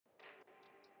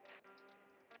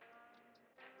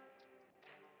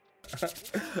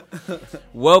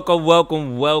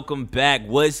Welcome back.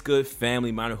 What's good,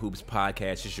 family? Minor Hoops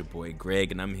Podcast. It's your boy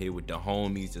Greg, and I'm here with the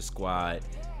homies, the squad.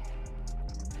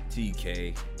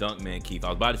 TK, Dunkman, Keith. I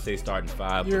was about to say starting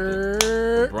five,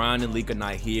 but Brian and Leak are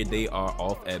not here. They are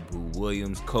off at Boo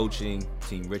Williams coaching.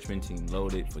 Team Richmond, Team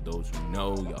Loaded. For those who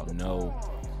know, y'all know.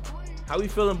 How we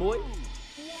feeling, boy?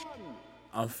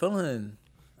 I'm feeling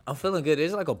good.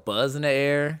 There's like a buzz in the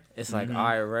air. It's like, all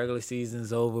right, regular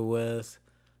season's over with.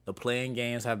 The playing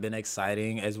games have been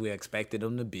exciting as we expected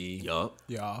them to be. Yup.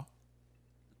 Yeah.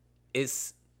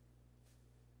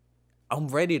 I'm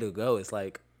ready to go. It's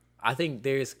like, I think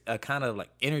there's a kind of like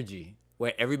energy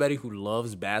where everybody who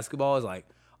loves basketball is like,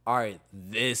 all right,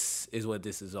 this is what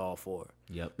this is all for.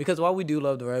 Yep. Because while we do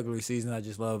love the regular season, I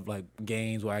just love like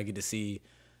games where I get to see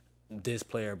this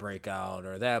player break out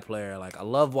or that player. Like, I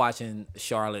love watching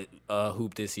Charlotte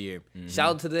hoop this year. Shout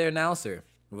out to their announcer.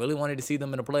 Really wanted to see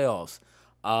them in the playoffs.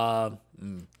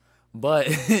 But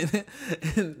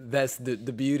that's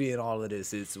the beauty in all of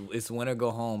this. It's win or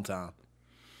go home time.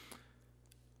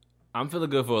 I'm feeling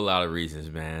good for a lot of reasons,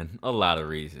 man. A lot of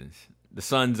reasons. The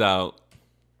sun's out.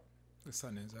 The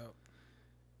sun is out.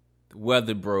 The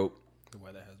weather broke. The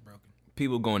weather has broken.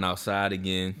 People going outside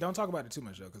again. Don't talk about it too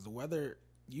much, though, because the weather,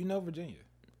 Virginia.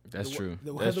 That's true.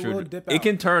 The That's weather true. will dip out. It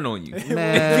can turn on you.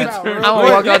 Man, out, I'm bro.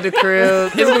 gonna walk out the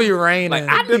crib. It's gonna be raining. Like,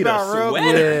 I need out a real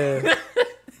sweater. yeah,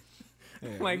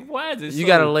 Like, why is it you so...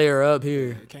 gotta layer up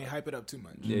here. Can't hype it up too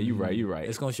much. Yeah, you're right.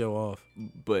 It's gonna show off.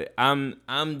 But I'm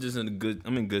just in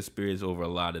good spirits over a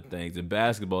lot of things. And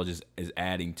basketball just is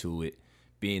adding to it,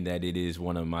 being that it is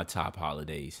one of my top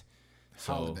holidays.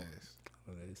 So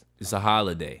Holidays. it's a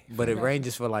holiday. But it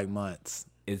ranges for like months.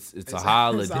 It's a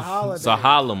holiday. It's a holiday. It's a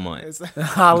holla month. It's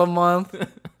Holla month.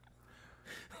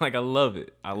 Like, I love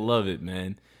it,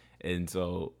 man. And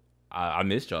so I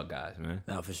missed y'all guys, man.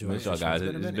 No, for sure. Missed y'all For sure. guys.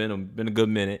 It's been a good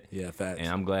minute. Yeah, facts. And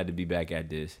I'm glad to be back at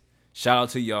this. Shout out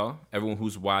to y'all, everyone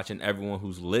who's watching, everyone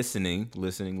who's listening.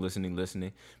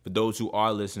 For those who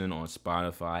are listening on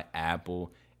Spotify,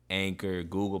 Apple, Anchor,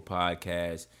 Google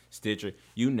Podcasts, Stitcher,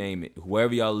 you name it.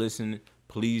 Whoever y'all listening,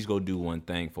 please go do one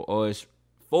thing for us.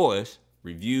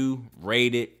 Review,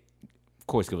 rate it. Of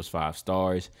course, give us 5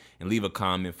 stars and leave a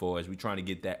comment for us. We're trying to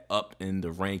get that up in the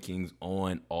rankings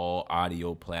on all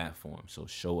audio platforms. So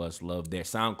show us love there.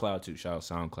 SoundCloud too. Shout out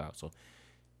SoundCloud. So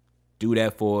do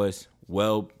that for us.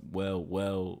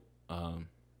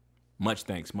 Much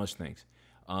thanks.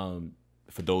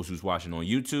 For those who's watching on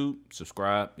YouTube,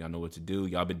 subscribe. Y'all know what to do.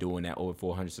 Y'all been doing that. Over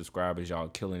 400 subscribers. Y'all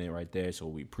killing it right there. So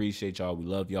we appreciate y'all. We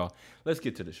love y'all. Let's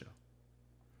get to the show.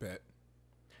 Bet.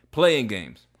 Playing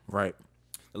games. Right.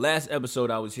 The last episode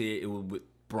I was here, it was with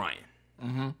Brian.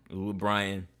 It was with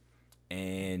Brian.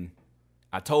 And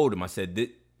I told him, I said,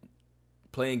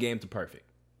 playing games are perfect.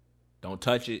 Don't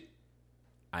touch it.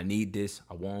 I need this.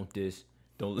 I want this.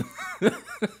 Don't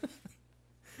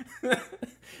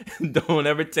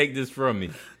ever take this from me.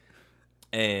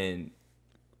 And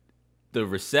the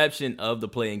reception of the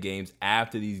playing games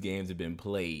after these games have been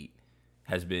played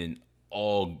has been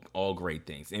all great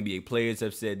things. NBA players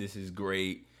have said this is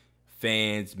great.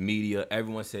 Fans, media,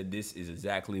 everyone said this is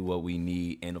exactly what we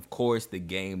need. And of course, the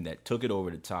game that took it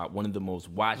over the top, one of the most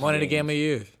watched One of the games, game of the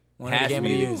year. One of the game of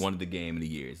the years. one of the game of the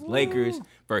years. Lakers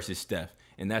versus Steph.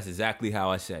 And that's exactly how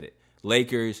I said it.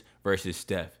 Lakers versus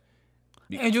Steph.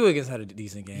 Andrew Wiggins had a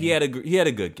decent game. He had a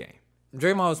good game.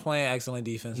 Draymond was playing excellent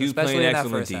defense, He was especially playing in that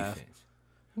excellent first half. defense.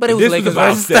 But it was This Lakers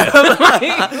about versus Steph.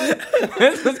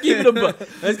 Let's keep it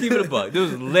a buck.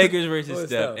 This was Lakers versus What's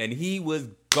Steph, up? and he was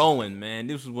going, man.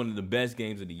 This was one of the best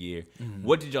games of the year.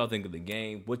 What did y'all think of the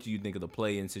game? What do you think of the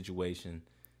play-in situation?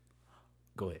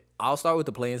 Go ahead. I'll start with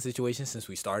the play-in situation since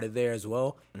we started there as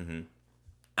well. I'm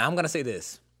going to say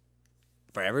this.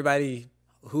 For everybody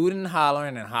hooting and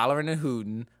hollering and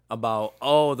hooting about,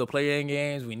 the play-in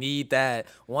games, we need that.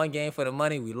 One game for the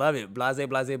money, we love it, blase,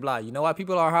 blase, blah. You know why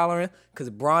people are hollering? Because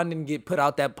Bron didn't get put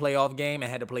out that playoff game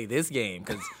and had to play this game.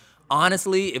 Because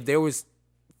honestly, if there was,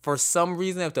 for some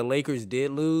reason, if the Lakers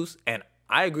did lose, and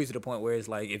I agree to the point where it's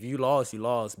like, if you lost, you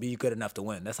lost, be good enough to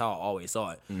win. That's how I always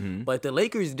saw it. But if the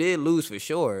Lakers did lose for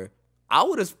sure, I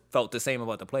would have felt the same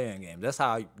about the play-in game. That's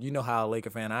how, you know how a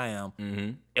Laker fan I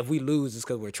am. If we lose, it's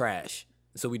because we're trash.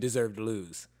 So we deserve to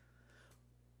lose.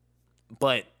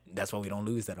 But that's why we don't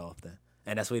lose that often.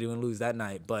 And that's why we didn't lose that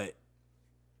night. But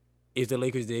if the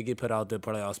Lakers did get put out the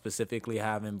playoffs, specifically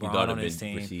having Bron on his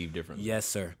team, received differently. yes,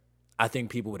 sir. I think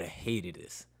people would have hated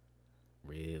this.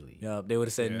 Really? Yeah, they would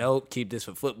have said, nope, keep this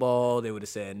for football. They would have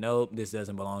said, nope, this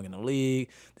doesn't belong in the league.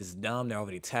 This is dumb. They're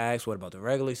already taxed. What about the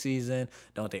regular season?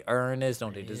 Don't they earn this?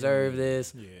 Don't they deserve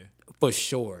this? Yeah. For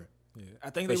sure. Yeah. I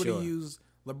think For they would have sure. used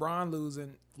LeBron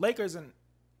losing, Lakers and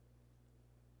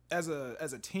as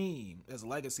a team, as a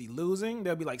legacy losing,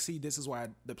 they'll be like, see, this is why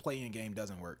the play-in game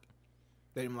doesn't work.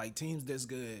 They're like, teams this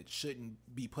good shouldn't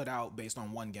be put out based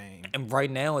on one game. And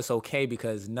right now it's okay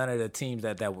because none of the teams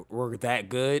that were that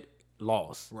good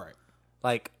lost. Right.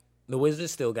 Like the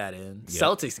Wizards still got in, Yeah.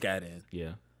 Celtics got in,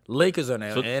 Yeah. Lakers are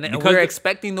now So, in, and because we're the-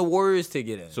 expecting the Warriors to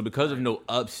get in. So because of no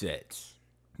upsets,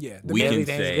 Yeah. we can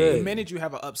everything's say good. The minute you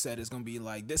have an upset, it's going to be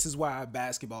like, this is why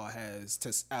basketball has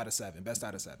out of 7, best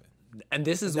out of 7. And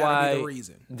this is That'll be why the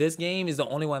reason. this game is the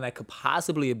only one that could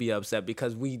possibly be upset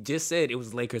because we just said it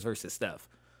was Lakers versus Steph.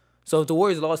 So if the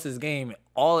Warriors lost this game,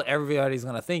 all everybody's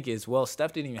gonna think is, well,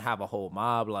 Steph didn't even have a whole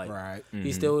mob. Like Right.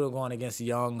 he's still going against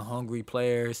young, hungry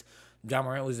players. John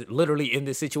Morant was literally in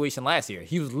this situation last year.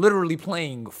 He was literally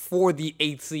playing for the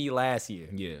 8th seed last year.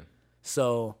 yeah.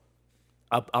 So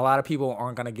a lot of people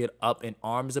aren't going to get up in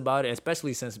arms about it,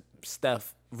 especially since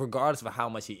Steph, regardless of how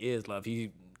much he is loved, he's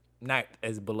not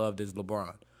as beloved as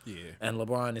LeBron. Yeah. And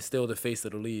LeBron is still the face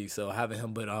of the league. So having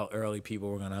him put out early,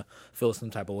 people are going to feel some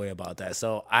type of way about that.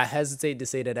 So I hesitate to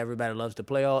say that everybody loves to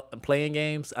playing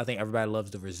games. I think everybody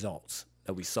loves the results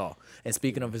that we saw. And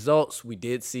speaking of results, we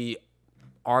did see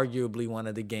arguably one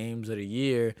of the games of the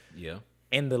year Yeah.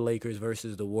 in the Lakers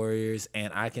versus the Warriors,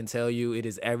 and I can tell you it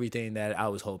is everything that I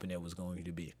was hoping it was going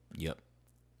to be. Yep.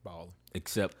 Ball.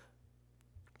 Except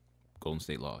Golden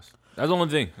State lost. That's the only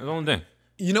thing. That's the only thing.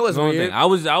 You know what's That's the only weird? thing. I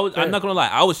was. I'm not gonna lie.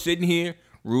 I was sitting here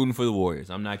rooting for the Warriors.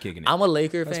 I'm not kicking it. I'm a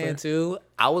Laker fan fair. too.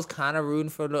 I was kind of rooting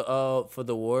for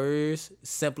the Warriors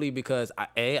simply because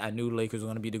I knew Lakers were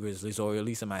going to beat the Grizzlies, or at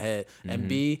least in my head, and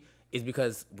B is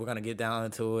because we're gonna get down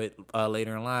into it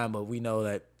later in line, but we know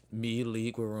that me,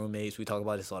 League, we're roommates. We talk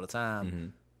about this all the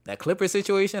time. That Clippers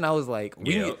situation, I was like,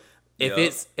 Yep. if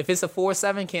Yep. it's a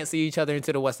 4-7, can't see each other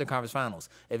into the Western Conference Finals.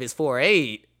 If it's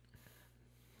 4-8,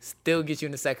 still get you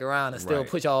in the second round and still Right.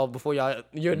 put y'all before y'all.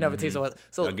 You'll never taste the West.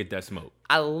 So I'll get that smoke.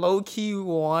 I low key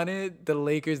wanted the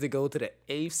Lakers to go to the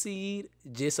 8th seed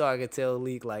just so I could tell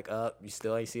League like, you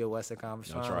still ain't see a Western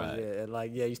Conference That's Finals. right. Yeah, and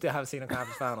like, yeah, you still haven't seen a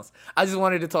conference finals. I just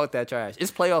wanted to talk that trash.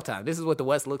 It's playoff time. This is what the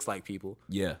West looks like, people.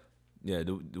 Yeah. Yeah.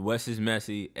 The West is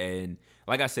messy, and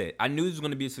like I said, I knew it was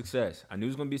gonna be a success. I knew it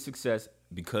was gonna be a success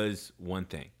because one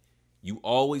thing, you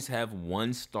always have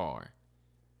one star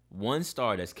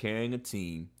that's carrying a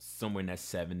team somewhere in that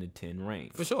 7 to 10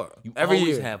 range. For sure. You Every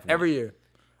always year. have one. Every year.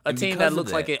 A And team because that of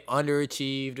looks like that- it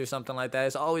underachieved or something like that.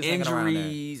 It's always hanging around there.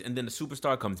 Injuries, and then the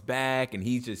superstar comes back, and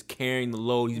he's just carrying the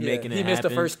load. He's making it he missed happen.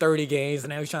 the first 30 games, and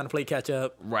now he's trying to play catch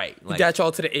up. right. He Like, got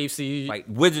y'all to the AFC. like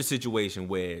Wizards situation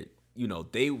where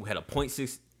they had a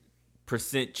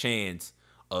 0.6% chance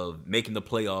of making the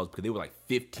playoffs because they were like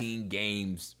 15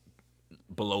 games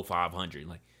below 500.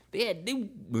 Like they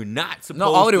were not supposed.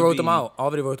 no, already to wrote be, them out.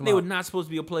 Already wrote them They out. were not supposed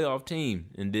to be a playoff team,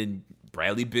 and then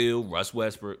Bradley Beal, Russ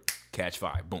Westbrook catch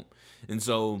fire, boom. And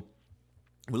so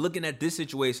we're looking at this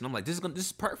situation. I'm like, this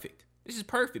is perfect. This is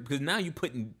perfect because now you're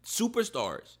putting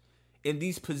superstars in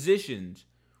these positions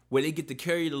where they get to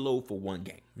carry the load for one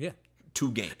game, Yeah.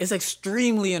 2 games. It's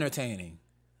extremely entertaining.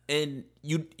 And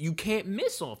you can't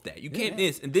miss off that. You can't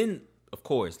miss. And then, of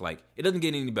course, like, it doesn't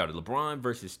get any better. LeBron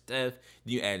versus Steph.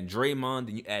 Then you add Draymond.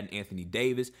 Then you add Anthony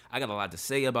Davis. I got a lot to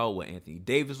say about what Anthony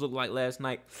Davis looked like last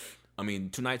night. I mean,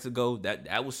 2 nights ago,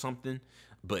 that was something.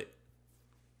 But,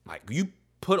 like, you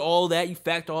put all that, you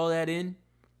factor all that in,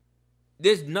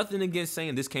 there's nothing against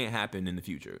saying this can't happen in the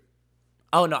future.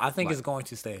 Oh, no, I think it's going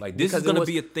to stay. Like, this Because is it going to was-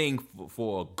 be a thing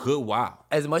for a good while.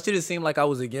 as much as it seemed like I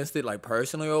was against it, like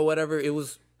personally or whatever, it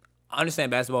was. I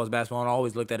understand basketball is basketball, and I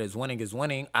always looked at it as winning is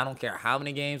winning. I don't care how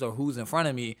many games or who's in front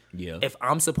of me. Yeah. If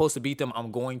I'm supposed to beat them,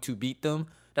 I'm going to beat them.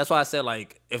 That's why I said,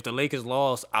 like, if the Lakers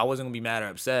lost, I wasn't gonna be mad or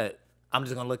upset. I'm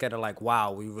just gonna look at it like,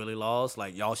 wow, we really lost.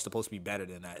 Like, y'all supposed to be better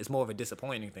than that. It's more of a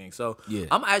disappointing thing. So Yeah.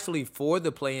 I'm actually for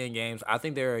the play-in games. I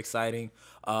think they're exciting.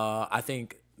 I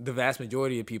think the vast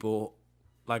majority of people,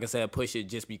 like I said, push it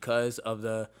just because of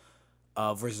the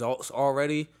results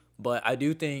already. But I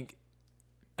do think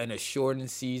in a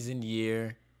shortened season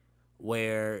year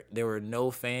where there were no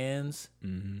fans,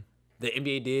 the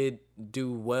NBA did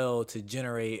do well to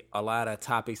generate a lot of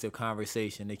topics of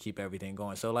conversation to keep everything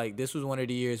going. So, like, this was one of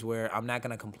the years where I'm not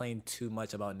going to complain too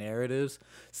much about narratives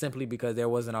simply because there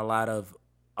wasn't a lot of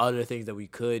other things that we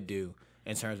could do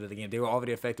in terms of the game. They were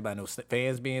already affected by no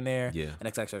fans being there and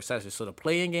et cetera, et cetera. So the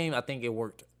play-in game, I think it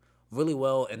worked really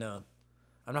well in a,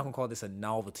 I'm not going to call this a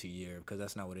novelty year because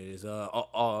that's not what it is.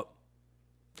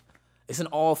 It's an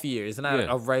off year. It's not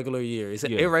a regular year. It's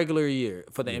an irregular year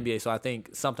for the NBA. So I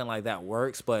think something like that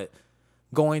works. But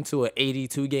going to an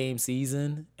 82-game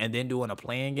season and then doing a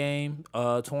play-in game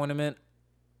tournament,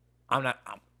 I'm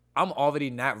I'm already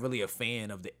not really a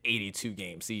fan of the 82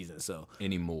 game season. So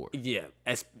anymore. yeah,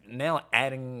 as now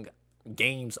adding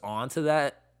games onto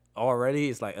that already,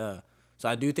 it's like So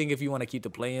I do think if you want to keep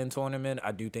the play-in tournament,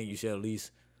 I do think you should at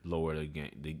least lower the game.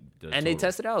 The and total. they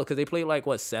tested out because they played like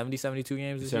what 70, 72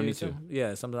 games this 72. year.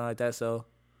 Yeah, something like that. So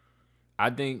I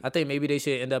think maybe they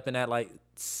should end up in that like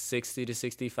 60 to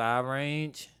 65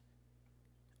 range,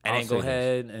 and then go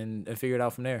ahead and figure it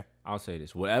out from there. I'll say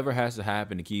this: whatever has to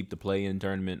happen to keep the play-in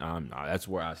tournament, that's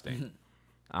where I stand.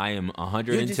 I am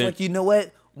 110. You're just like, you know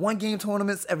what? 1 game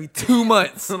tournaments every 2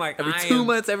 months. Like, every 2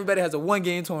 months, everybody has a 1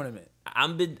 game tournament.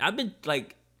 I've been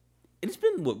like, it's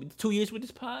been what 2 years with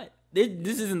this pod.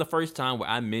 This isn't the first time where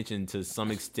I mentioned to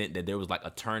some extent that there was like a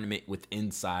tournament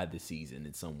inside the season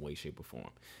in some way, shape, or form.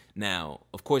 Now,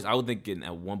 of course, I was thinking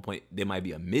at one point there might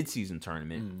be a mid-season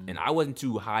tournament, and I wasn't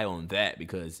too high on that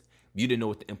because you didn't know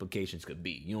what the implications could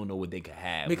be. You don't know what they could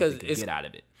have, because what they could get out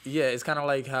of it. Yeah, it's kind of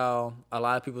like how a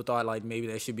lot of people thought like maybe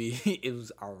there should be. It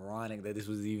was ironic that this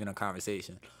was even a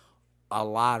conversation. A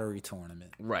lottery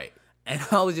tournament, Right. and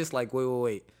I was just like,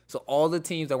 wait. So all the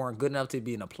teams that weren't good enough to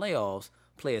be in the playoffs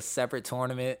play a separate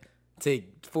tournament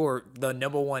for the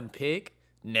number 1 pick.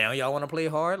 Now y'all want to play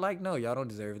hard? Like, no, y'all don't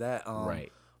deserve that.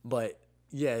 Right. But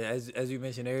yeah, as you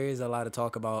mentioned, there is a lot of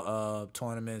talk about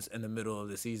tournaments in the middle of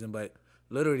the season, but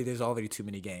literally there's already too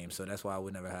many games, so that's why it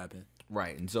would never happen.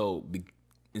 Right. And so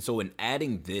in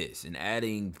adding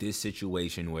this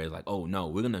situation where it's like, oh no,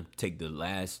 we're gonna take the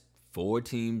last 4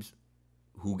 teams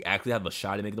who actually have a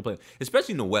shot at making the play,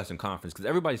 especially in the Western Conference, because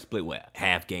everybody's split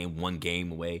half game, 1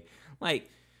 game away.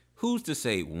 Like, who's to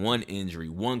say 1 injury,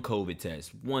 1 COVID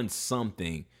test, 1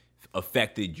 something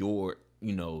affected your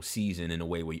season in a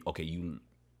way where you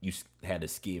had a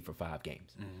skid for 5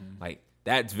 games. Mm-hmm. Like,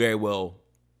 that's very well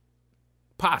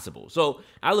possible. So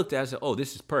I looked at it and said, oh,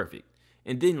 this is perfect.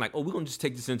 And then like, oh, we're going to just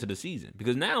take this into the season.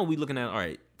 Because now we're looking at, all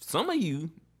right, some of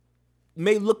you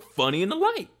may look funny in the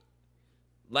light.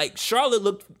 Like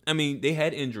Charlotte they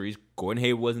had injuries. Gordon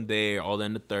Hayward wasn't there, all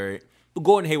in the third. But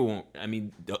Gordon Hayward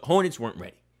the Hornets weren't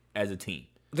ready as a team.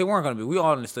 They weren't going to be. We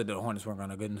all understood that the Hornets weren't going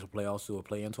to get into the playoffs to a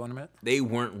play-in tournament. They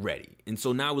weren't ready. And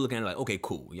so now we're looking at it like, okay,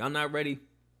 cool. Y'all not ready?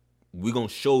 We're going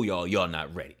to show y'all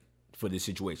not ready for this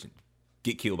situation.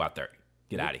 Get killed by 30.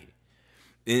 Get out of here.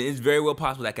 And it's very well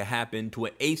possible that could happen to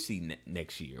an AC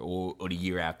next year or the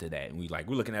year after that. And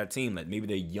we're looking at a team like maybe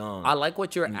they're young. I like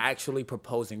what you're actually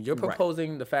proposing. You're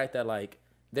proposing the fact that like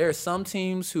there are some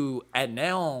teams who at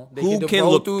now they can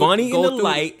look funny in the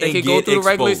light. They can go through exposed. the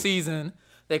regular season.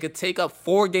 They could take up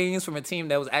 4 games from a team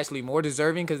that was actually more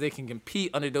deserving because they can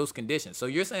compete under those conditions. So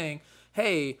you're saying,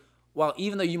 hey, well,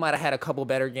 even though you might have had a couple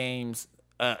better games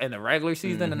in the regular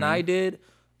season than I did,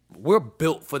 we're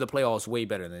built for the playoffs way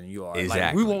better than you are. Exactly.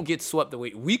 Like, we won't get swept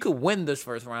away. We could win this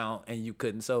first round and you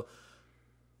couldn't. So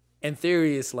in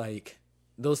theory, it's like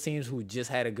those teams who just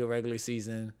had a good regular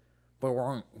season but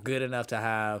weren't good enough to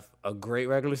have a great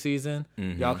regular season,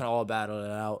 y'all can all battle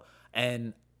it out.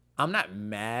 And I'm not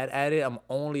mad at it. I'm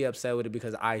only upset with it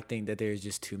because I think that there's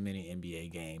just too many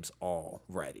NBA games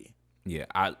already. Yeah,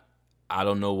 I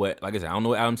don't know what, like I said, I don't know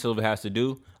what Adam Silver has to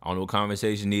do. I don't know what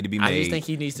conversations need to be made. I just think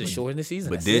he needs to shorten the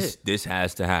season. But this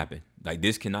has to happen. Like,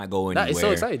 this cannot go anywhere. It's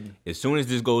so exciting. As soon as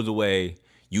this goes away,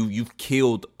 you've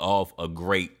killed off a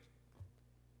great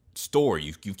story.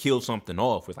 You've killed something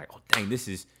off. It's like, oh dang, this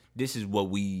is what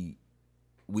we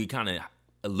kind of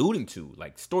alluding to,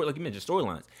 like story, like you mentioned,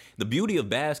 storylines. The beauty of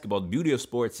basketball, the beauty of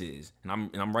sports is, and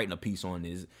I'm writing a piece on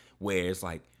this, where it's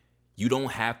like you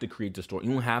don't have to create the story.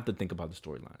 You don't have to think about the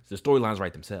storylines. The storylines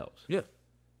write themselves. Yeah.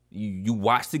 You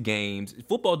watch the games.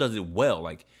 Football does it well.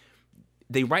 Like,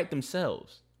 they write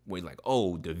themselves. Where you're like,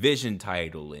 oh, division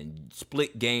title and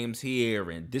split games here,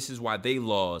 and this is why they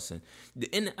lost. And the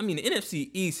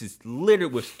NFC East is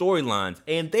littered with storylines,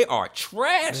 and they are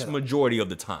trash majority of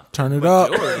the time. Turn it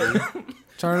up.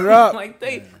 Turn it up. Like,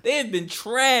 they have been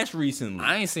trash recently.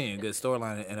 I ain't seen a good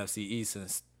storyline in NFC East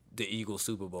since the Eagles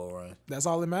Super Bowl run. That's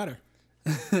all that matters.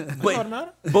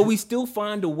 But we still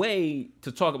find a way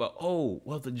to talk about, oh,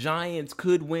 well, the Giants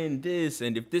could win this,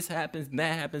 and if this happens,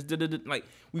 that happens. Like,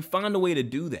 we find a way to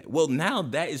do that. Well, now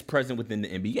that is present within the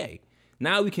NBA.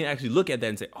 Now we can actually look at that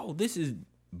and say, oh, this is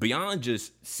beyond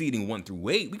just seeding 1 through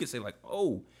 8. We could say, like,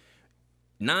 oh,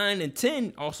 9 and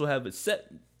 10 also have a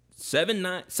set. 7,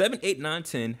 8, 9,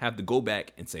 10 have to go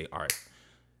back and say, all right,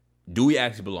 do we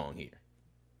actually belong here?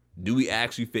 Do we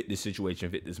actually fit this situation,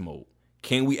 fit this mold?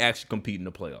 Can we actually compete in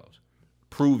the playoffs?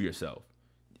 Prove yourself.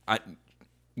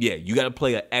 You got to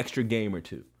play an extra game or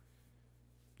 2.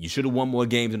 You should have won more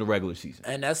games in the regular season.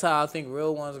 And that's how I think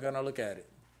real ones are going to look at it.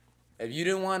 If you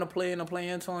didn't want to play in a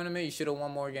play-in tournament, you should have won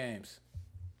more games.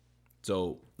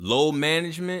 So load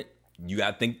management, you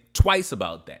gotta think twice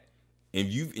about that.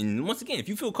 And once again, if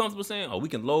you feel comfortable saying, "Oh, we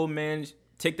can load manage,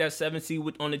 take that 7 seed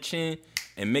on the chin,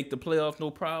 and make the playoffs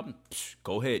no problem,"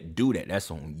 go ahead, do that. That's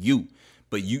on you.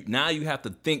 But you have to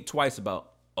think twice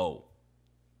about, oh,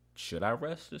 should I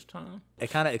rest this time?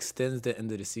 It kind of extends the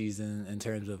end of the season in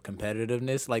terms of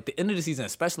competitiveness. Like the end of the season,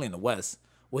 especially in the West,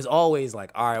 was always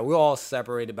like, all right, we're all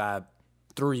separated by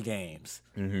 3 games.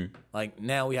 Mm-hmm. Like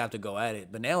now we have to go at it.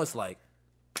 But now it's like,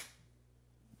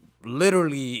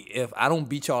 literally, if I don't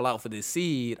beat y'all out for this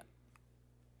seed,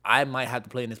 I might have to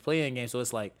play in this play-in game. So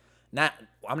it's like,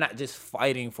 I'm not just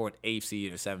fighting for an 8th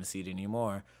seed or 7th seed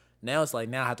anymore. Now it's like,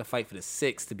 now I have to fight for the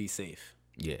 6th to be safe.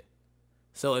 Yeah.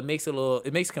 So it makes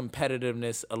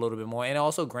competitiveness a little bit more, and it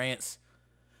also grants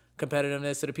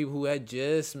competitiveness to the people who had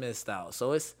just missed out.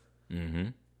 So it's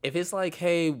if it's like,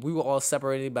 hey, we were all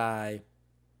separated by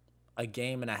a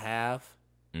game and a half,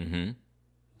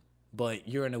 but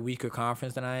you're in a weaker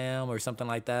conference than I am, or something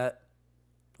like that,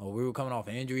 or we were coming off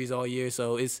injuries all year,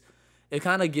 so it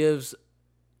kind of gives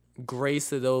grace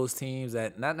to those teams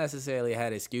that not necessarily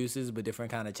had excuses, but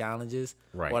different kind of challenges,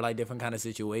 right, or like different kind of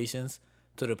situations.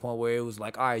 To the point where it was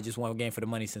like, all right, just one game for the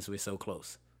money since we're so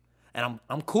close. And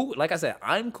I'm cool. Like I said,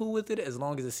 I'm cool with it as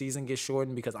long as the season gets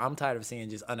shortened, because I'm tired of seeing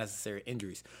just unnecessary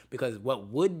injuries. Because what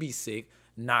would be sick,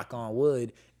 knock on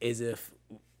wood, is if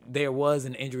there was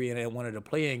an injury in one of the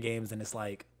play-in games and it's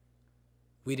like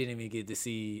we didn't even get to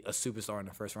see a superstar in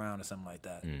the first round or something like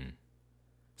that.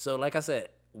 So like I said,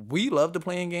 we love the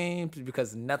play-in games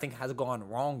because nothing has gone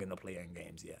wrong in the play-in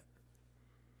games yet.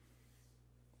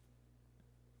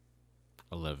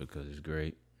 I love it because it's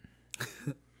great.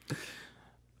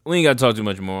 We ain't got to talk too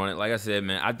much more on it. Like I said,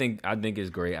 man, I think it's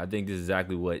great. I think this is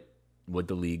exactly what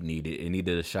the league needed. It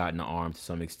needed a shot in the arm to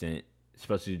some extent,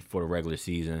 especially for the regular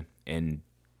season, and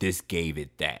this gave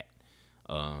it that.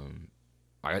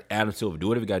 Adam Silver, do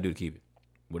whatever you got to do to keep it.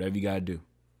 Whatever you got to do.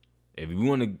 If you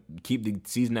want to keep the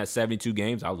season at 72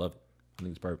 games, I love it. I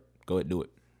think it's perfect. Go ahead, do it.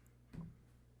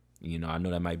 You know, I know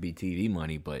that might be TV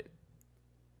money, but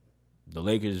the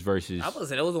Lakers versus, I was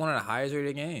say that was one of the highest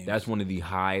rated games. That's one of the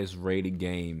highest rated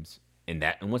games, and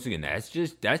once again, that's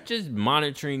just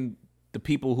monitoring the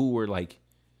people who were like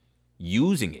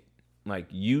using it, like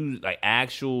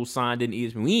actual signed in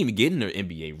ESPN. We ain't even get into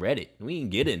NBA Reddit. We ain't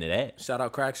get into that. Shout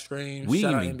out Crack Stream. We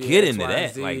ain't even get into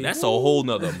that. Like that's a whole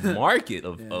nother market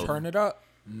of turn it up.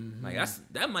 Like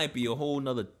that might be a whole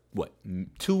nother what,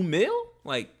 $2 million?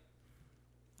 Like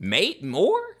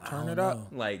more? Turn it up.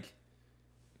 Like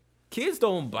kids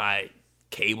don't buy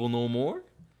cable no more.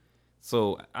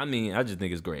 So, I mean, I just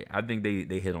think it's great. I think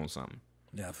they hit on something.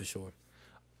 Yeah, for sure.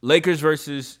 Lakers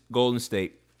versus Golden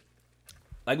State.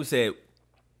 Like we said,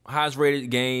 highest rated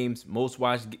games, one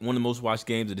of the most watched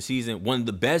games of the season, one of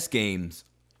the best games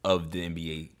of the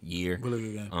NBA year.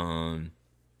 Really good game.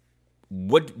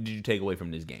 What did you take away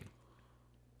from this game?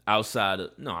 I'm just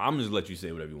gonna let you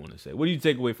say whatever you want to say. What do you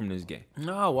take away from this game?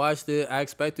 No, I watched it. I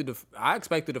expected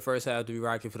the first half to be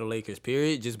rocky for the Lakers,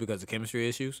 period, just because of chemistry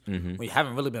issues. We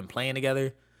haven't really been playing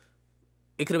together.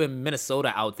 It could have been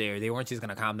Minnesota out there. They weren't just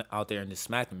gonna come out there and just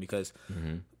smack them, because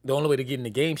the only way to get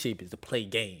into game shape is to play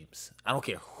games. I don't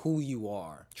care who you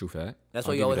are. True fact. That's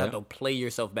why you always have to play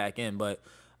yourself back in. But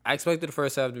I expected the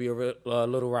first half to be a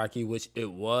little rocky, which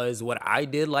it was. What I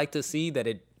did like to see, that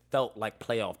it felt like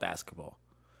playoff basketball.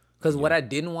 Because what I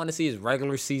didn't want to see is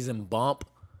regular season bump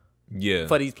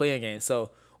for these play-in games. So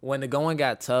when the going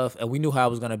got tough, and we knew how it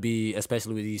was going to be,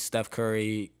 especially with these Steph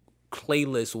Curry,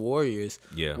 clayless Warriors,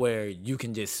 where you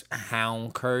can just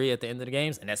hound Curry at the end of the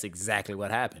games, and that's exactly what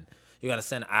happened. You got to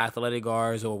send athletic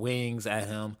guards or wings at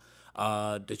him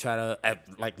to try to,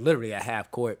 literally at half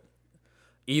court,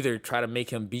 either try to make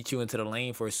him beat you into the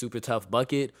lane for a super tough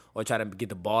bucket or try to get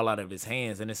the ball out of his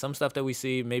hands. And there's some stuff that we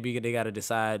see, maybe they got to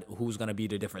decide who's going to be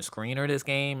the different screener this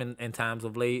game in times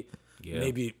of late. Yeah.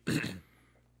 Maybe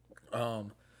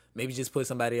just put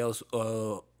somebody else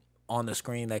on the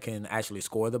screen that can actually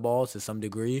score the ball to some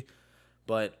degree.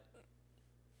 But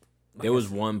there was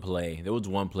one play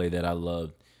that I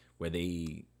loved where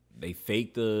they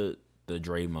faked the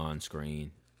Draymond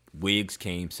screen. Wiggs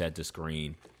came, set the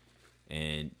screen,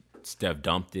 and Steph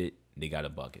dumped it. They got a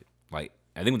bucket. Like,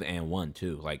 I think with the and one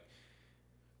too. Like,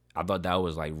 I thought that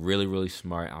was like really, really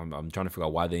smart. I'm trying to figure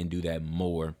out why they didn't do that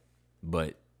more,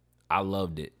 but I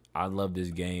loved it. I love this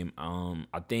game.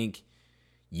 I think,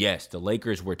 yes, the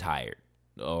Lakers were tired,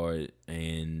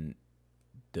 and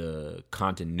the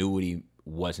continuity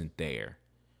wasn't there.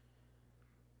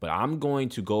 But I'm going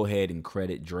to go ahead and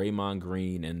credit Draymond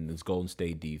Green and this Golden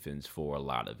State defense for a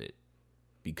lot of it.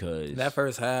 Because that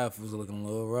first half was looking a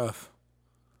little rough.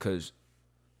 Because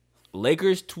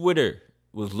Lakers Twitter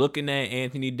was looking at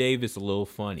Anthony Davis a little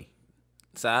funny.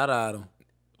 Shout out him.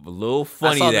 A little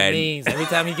funny I saw that the memes. Every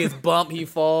time he gets bumped, he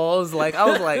falls. Like I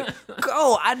was like,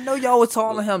 go. I know y'all was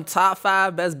calling him top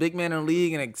 5 best big man in the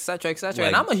league and et cetera, et cetera.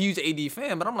 And Like- I'm a huge AD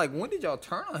fan, but I'm like, when did y'all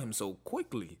turn on him so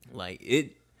quickly? like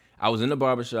it. I was in the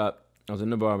barbershop.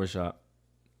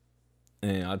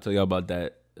 And I'll tell y'all about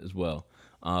that as well.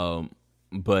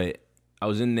 But I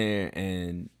was in there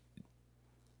and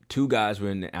 2 guys were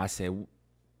in there. I said,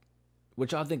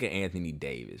 what y'all think of Anthony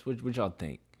Davis? What y'all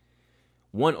think?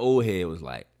 One old head was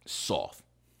like, soft.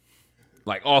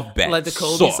 Like off bat. Like the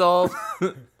Kobe soft.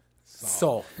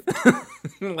 soft.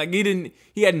 Like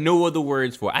he had no other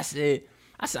words for it. I said,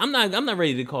 I'm not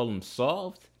ready to call him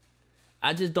soft.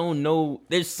 I just don't know.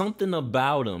 There's something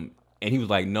about him. And he was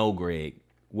like, no, Greg,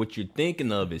 what you're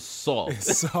thinking of is soft.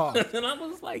 Soft. And I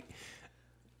was like,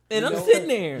 and I'm sitting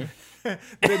there.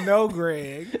 But no,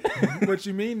 Greg. What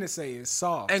you mean to say is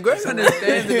soft. And Greg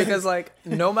understands it because, like,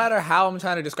 no matter how I'm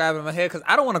trying to describe it in my head, because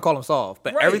I don't want to call him soft,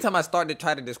 but Right. every time I start to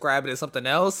try to describe it as something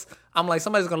else, I'm like,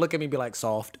 somebody's gonna look at me and be like,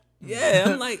 soft. Yeah,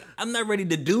 I'm like, I'm not ready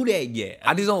to do that yet.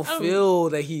 I just don't feel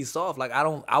that he's soft. Like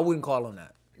I wouldn't call him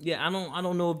that. Yeah, I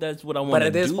don't know if that's what I want But to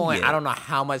do. at this point, yet. I don't know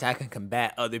how much I can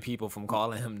combat other people from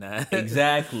calling him that.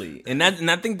 Exactly, and I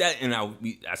think that, and I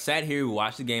sat here, we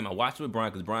watched the game. I watched it with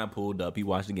Brian because Brian pulled up. He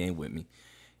watched the game with me,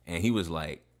 and he was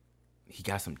like, "He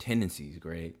got some tendencies,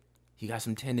 Greg. He got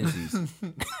some tendencies."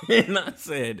 And I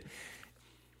said,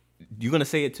 "You gonna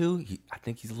say it too?" I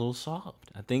think he's a little soft.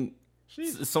 I think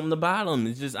something about him.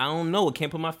 It's just I don't know. I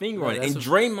can't put my finger on it. And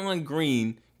Draymond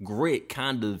Green grit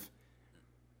kind of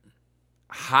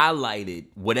highlighted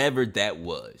whatever that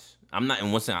was. I'm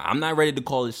not ready to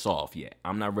call it soft yet.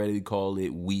 I'm not ready to call it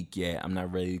weak yet. I'm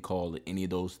not ready to call it any of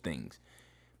those things.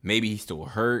 Maybe he's still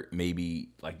hurt. Maybe,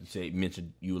 like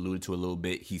you alluded to a little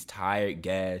bit, he's tired,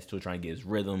 gassed, still trying to get his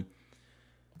rhythm.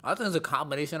 I think it's a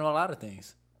combination of a lot of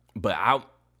things. But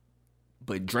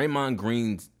Draymond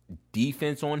Green's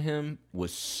defense on him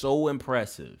was so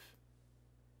impressive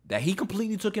that he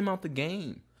completely took him out the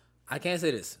game. I can't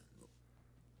say this.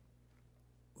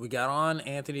 We got on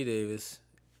Anthony Davis.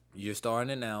 You're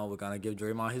starting it now. We're gonna give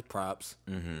Draymond his props.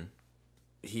 Mm-hmm.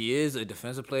 He is a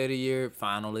Defensive Player of the Year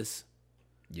finalist.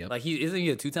 Yep. Like isn't he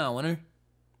a 2-time winner?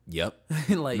 Yep.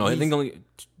 Like No, I he's think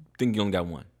he only got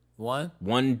one.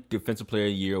 one. Defensive Player of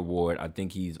the Year award. I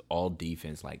think he's all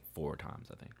defense like 4 times,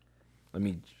 I think. Let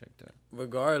me check that.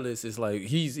 Regardless, it's like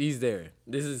he's there.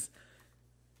 This is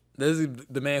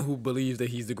the man who believes that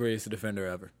he's the greatest defender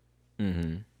ever.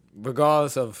 Mm-hmm.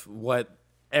 Regardless of what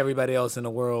everybody else in the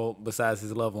world besides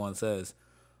his loved one says.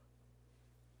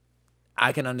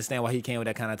 I can understand why he came with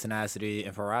that kind of tenacity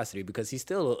and ferocity because he's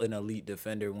still an elite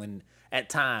defender when, at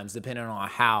times, depending on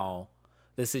how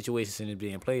the situation is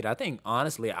being played. I think,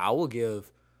 honestly, I will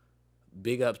give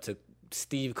big up to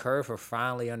Steve Kerr for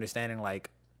finally understanding, like,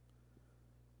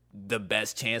 the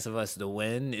best chance of us to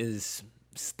win is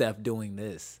Steph doing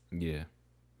this. Yeah.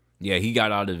 Yeah, he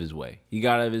got out of his way. He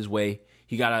got out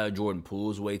of Jordan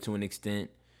Poole's way to an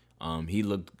extent. He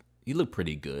looked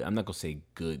pretty good. I'm not going to say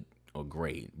good or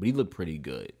great, but he looked pretty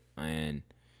good. And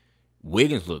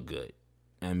Wiggins looked good.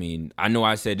 I mean, I know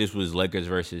I said this was Lakers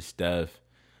versus Steph,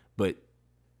 but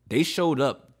they showed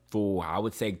up for, I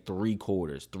would say,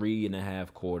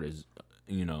 3.5 quarters,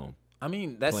 I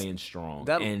mean, that's playing strong.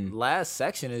 that and last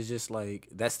section is just like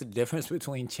that's the difference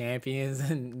between champions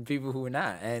and people who are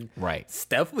not. And right.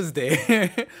 Steph was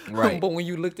there, Right. But when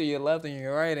you look to your left and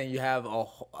your right, and you have a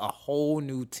whole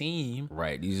new team,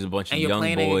 Right. These are a bunch of and you're young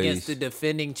playing boys. against the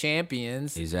defending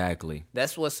champions, Exactly.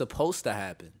 that's what's supposed to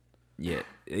happen. Yeah.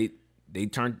 They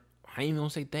turned, I ain't even gonna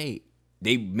say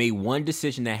they made one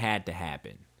decision that had to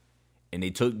happen. And they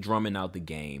took Drummond out the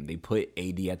game. They put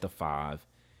AD at the 5.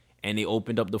 And they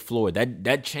opened up the floor.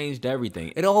 That changed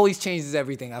everything. It always changes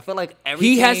everything. I feel like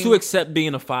everything. He has to accept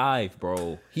being a 5,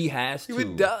 bro. He has to.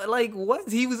 Like what?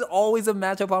 He was always a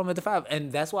matchup problem at the 5,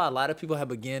 and that's why a lot of people have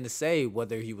begun to say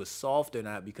whether he was soft or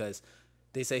not because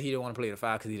they say he didn't want to play the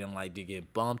 5 because he didn't like to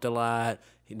get bumped a lot.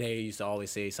 They used to always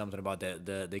say something about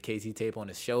the KT tape on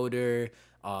his shoulder,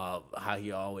 how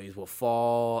he always will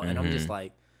fall, and I'm just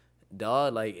like,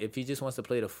 dog, like if he just wants to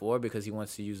play the 4 because he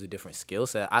wants to use a different skill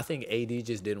set, I think AD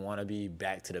just didn't want to be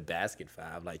back to the basket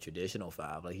 5, like traditional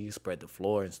 5. Like he spread the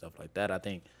floor and stuff like that. I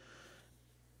think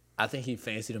he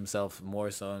fancied himself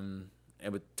more some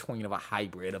in between of a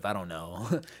hybrid of, I don't know,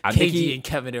 I KG think and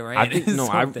Kevin Durant. I think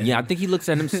something. I think he looks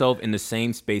at himself in the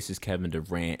same space as Kevin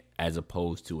Durant as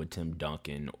opposed to a Tim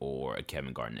Duncan or a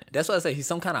Kevin Garnett. That's why I say he's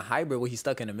some kind of hybrid where he's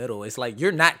stuck in the middle. It's like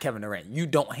you're not Kevin Durant. You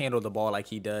don't handle the ball like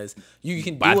he does. You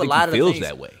can do But I think a lot he of feels things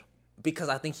that way. because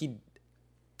I think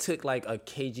took like a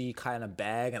KG kind of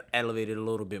bag and elevated it a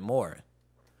little bit more.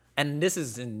 And this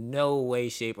is in no way,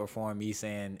 shape, or form me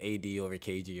saying AD over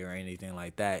KG or anything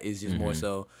like that. It's just more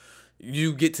so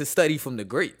you get to study from the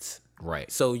greats. Right.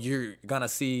 So you're going to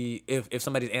see, if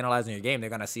somebody's analyzing your game, they're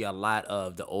going to see a lot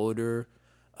of the older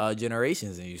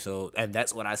generations in you. So, and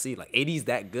that's what I see. Like, AD's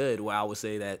that good where I would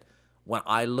say that when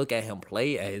I look at him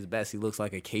play at his best, he looks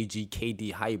like a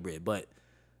KG-KD hybrid. But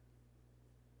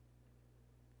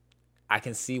I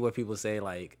can see where people say,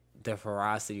 like, the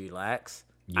ferocity lacks.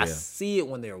 Yeah. I see it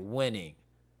when they're winning.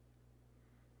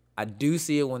 I do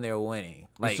see it when they're winning.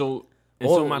 Like, so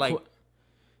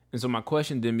my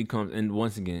question then becomes, and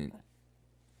once again,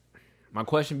 my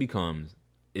question becomes,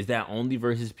 is that only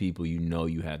versus people you know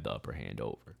you have the upper hand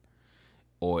over?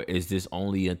 Or is this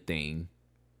only a thing?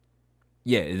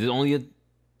 Yeah,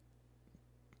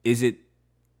 is it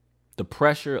the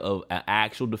pressure of an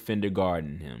actual defender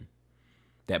guarding him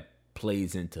that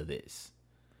plays into this?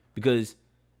 Because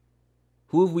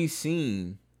who have we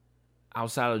seen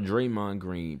outside of Draymond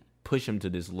Green push him to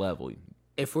this level?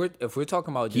 If we're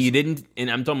talking about just, He didn't, and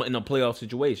I'm talking about in a playoff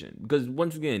situation. Because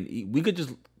once again,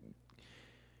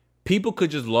 people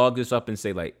could just log this up and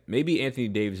say, like, maybe Anthony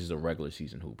Davis is a regular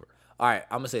season hooper. all right,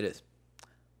 I'm gonna say this.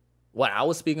 What I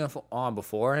was speaking on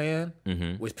beforehand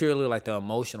was purely like the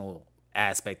emotional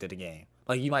aspect of the game.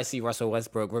 Like, you might see Russell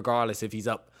Westbrook, regardless if he's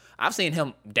up. I've seen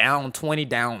him down 20,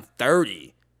 down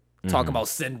 30, talking about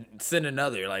send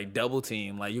another, like, double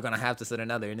team. Like, you're gonna have to send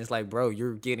another, and it's like, bro,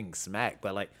 you're getting smacked.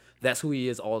 But like, that's who he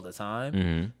is all the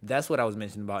time. That's what I was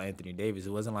mentioning about Anthony Davis.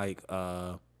 It wasn't like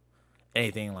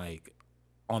anything like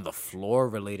on the floor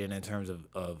related in terms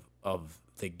of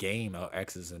the game of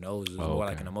X's and O's. It was more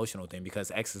like an emotional thing because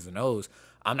X's and O's,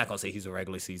 I'm not going to say he's a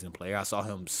regular season player. I saw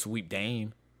him sweep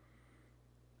Dame.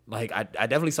 Like, I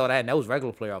definitely saw that, and that was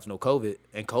regular playoffs, no COVID.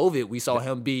 And COVID, we saw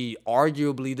him be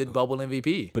arguably the bubble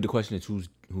MVP. But the question is, who's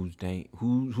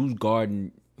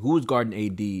guarding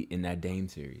AD in that Dame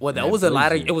series? Well, it was a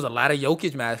lot of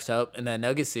Jokic matchup in that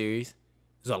Nuggets series.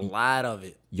 There's a lot of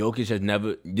it. Jokic has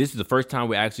never. This is the first time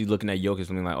we're actually looking at Jokic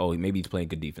looking like, oh, maybe he's playing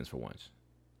good defense for once.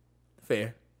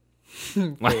 Fair.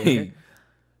 Like,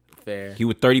 Fair. he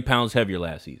was 30 pounds heavier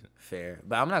last season. Fair.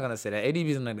 But I'm not gonna say that.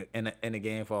 AD's been in the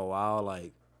game for a while.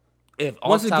 Like, if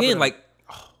Once again,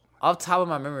 off top of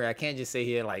my memory, I can't just say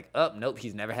here like, nope,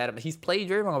 he's never had him. He's played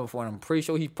Draymond before, and I'm pretty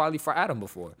sure he probably fried him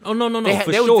before. Oh no,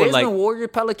 for There's sure. Like, been Warrior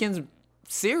Pelicans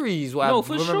series where I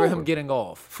remember him getting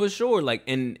off. For sure. Like,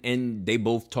 and they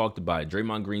both talked about it.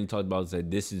 Draymond Green talked about it,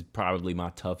 said this is probably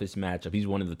my toughest matchup. He's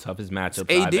one of the toughest matchups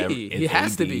AD. I've ever. He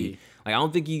has to be. Like, I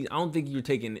don't think you're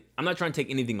taking. I'm not trying to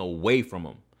take anything away from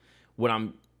him.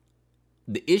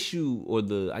 The issue or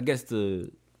the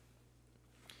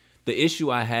issue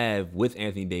I have with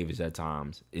Anthony Davis at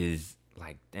times is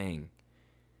like, dang,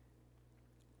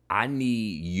 I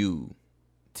need you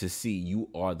to see you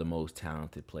are the most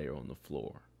talented player on the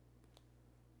floor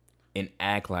and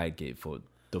act like it for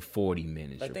the 40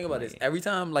 minutes. Like, think about this. Every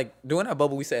time, like, during that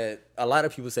bubble, we said, a lot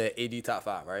of people said AD top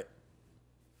 5, right?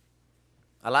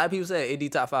 A lot of people said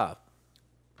AD top 5.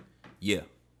 Yeah.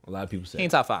 A lot of people He say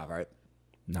ain't top 5, right?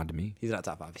 not to me. He's not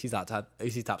top 5.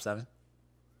 Is he top 7?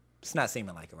 It's not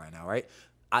seeming like it right now, right?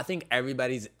 I think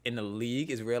everybody's in the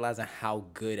league is realizing how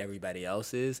good everybody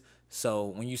else is. So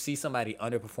when you see somebody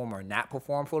underperform or not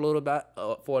perform for a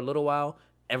little while,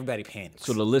 everybody panics.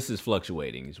 So the list is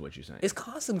fluctuating, is what you're saying. It's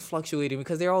constantly fluctuating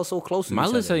because they're all so close to My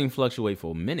each list other. didn't fluctuate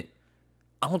for a minute.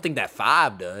 I don't think that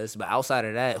 5 does, but outside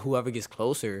of that, whoever gets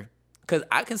closer. Because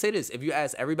I can say this, if you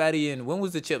ask everybody when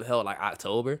was the chip held, like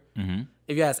October? Mm-hmm.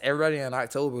 If you ask everybody in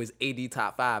October, was AD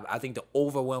top 5? I think the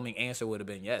overwhelming answer would have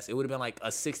been yes. It would have been like a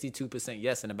 62%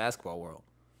 yes in the basketball world.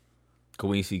 Could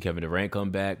we see Kevin Durant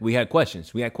come back? We had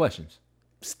questions.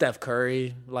 Steph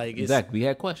Curry, like, Exactly. We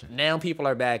had questions. Now people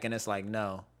are back, and it's like,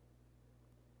 no.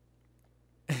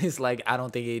 It's like, I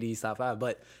don't think AD's top 5,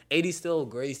 but AD's still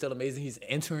great. He's still amazing. He's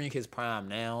entering his prime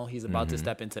now. He's about to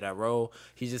step into that role.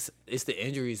 It's the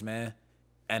injuries, man.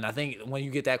 And I think when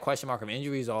you get that question mark of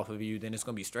injuries off of you, then it's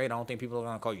going to be straight. I don't think people are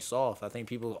going to call you soft. I think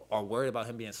people are worried about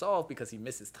him being soft because he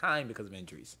misses time because of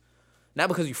injuries. Not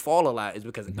because you fall a lot. It's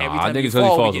because every time I think you it's because he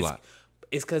fall, falls a lot.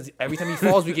 It's because every time he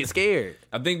falls, we get scared.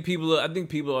 I think people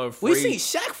are afraid. We see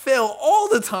Shaq fail all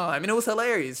the time, and it was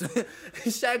hilarious.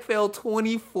 Shaq fell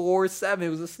 24/7. It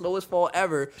was the slowest fall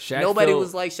ever. Nobody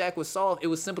was like Shaq was soft. It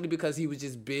was simply because he was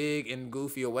just big and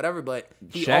goofy or whatever, but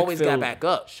he always got back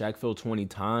up. Shaq fell 20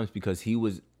 times because he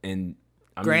was in...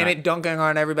 dunking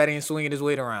on everybody and swinging his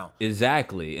weight around.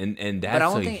 Exactly, and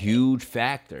that's a huge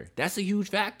factor. That's a huge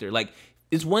factor. Like,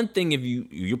 it's one thing if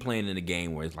you're playing in a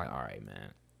game where it's like, all right,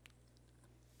 man,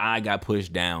 I got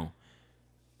pushed down.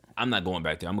 I'm not going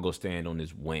back there. I'm gonna go stand on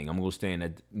this wing. I'm gonna go stand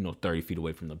at 30 feet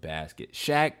away from the basket.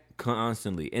 Shaq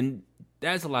constantly, and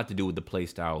that's a lot to do with the play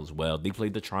style as well. They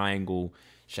played the triangle.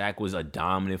 Shaq was a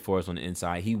dominant force on the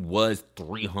inside. He was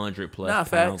 300 plus pounds.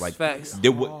 Facts, like facts.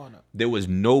 there was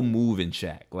no move in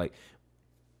Shaq, like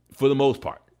for the most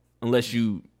part, unless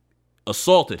you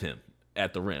assaulted him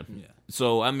at the rim. Yeah.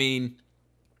 So I mean,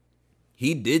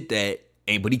 he did that,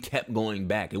 but he kept going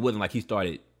back. It wasn't like he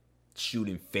started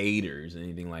shooting faders or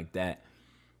anything like that.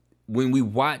 When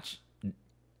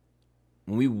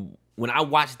I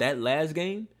watched that last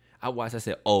game, I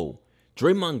said, oh,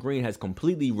 Draymond Green has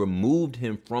completely removed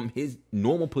him from his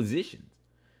normal positions.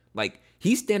 Like,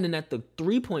 he's standing at the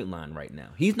 3-point line right now.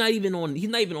 He's not even on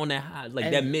that high,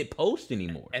 that mid post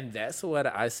anymore. And that's what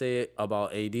I say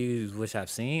about AD, which I've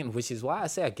seen, which is why I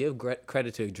say I give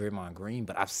credit to Draymond Green,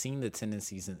 but I've seen the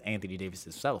tendencies in Anthony Davis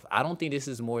himself. I don't think this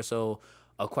is more so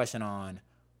a question on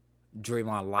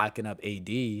Draymond locking up AD.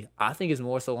 I think it's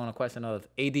more so on a question of,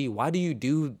 AD, why do you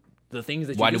do the things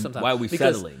that you do sometimes? Why are we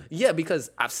settling? Yeah, because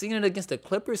I've seen it against the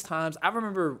Clippers times. I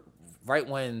remember right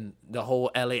when the whole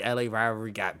LA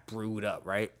rivalry got brewed up,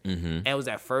 right? Mm-hmm. And it was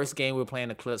that first game we were playing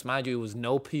the Clips. Mind you, it was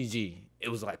no PG. It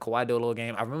was like Kawhi Dolo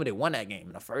game. I remember they won that game.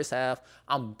 In the first half,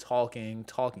 I'm talking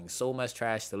so much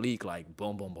trash to Leak, like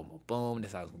boom, boom, boom, boom, boom.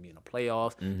 This is how it's going to be in the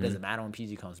playoffs. Mm-hmm. Doesn't matter when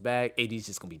PG comes back. AD's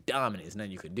just going to be dominant. There's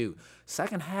nothing you could do.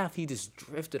 Second half, he just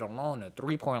drifted along the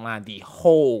 3-point line the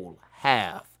whole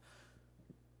half.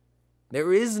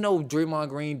 There is no Draymond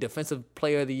Green defensive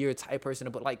player of the year type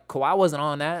person, but like Kawhi wasn't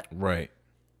on that. Right.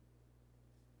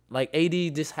 Like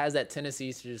AD just has that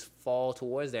tendency to just fall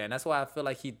towards there. And that's why I feel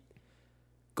like he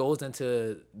goes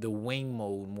into the wing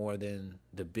mode more than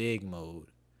the big mode.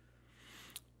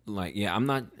 Like, yeah, I'm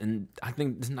not, and I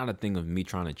think it's not a thing of me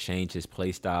trying to change his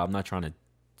play style. I'm not trying to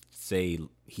say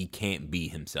he can't be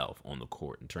himself on the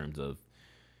court in terms of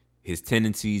his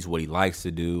tendencies, what he likes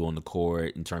to do on the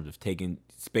court, in terms of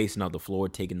spacing out the floor,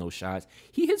 taking those shots.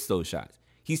 He hits those shots.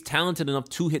 He's talented enough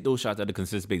to hit those shots at a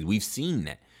consistent basis. We've seen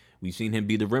that. We've seen him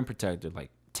be the rim protector.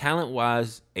 Like,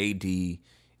 talent-wise, AD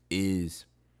is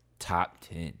top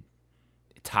 10,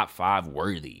 top 5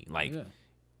 worthy. Like,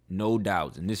 no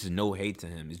doubts. And this is no hate to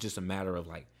him. It's just a matter of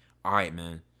like, all right,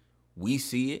 man, we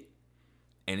see it,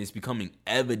 and it's becoming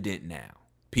evident now.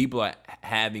 People are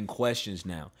having questions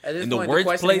now. At this point, the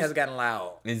questioning has gotten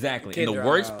loud. Exactly. And the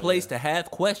worst place to have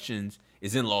questions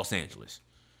is in Los Angeles.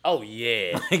 Oh,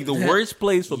 yeah. Like, the worst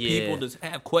place for people to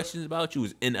have questions about you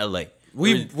is in LA.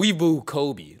 We boo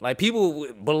Kobe. Like, people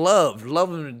beloved,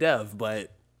 love him to death,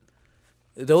 but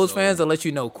those fans will let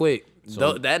you know quick.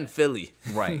 That in Philly.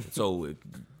 Right. So,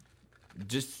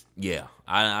 just, yeah.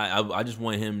 I just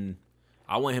want him,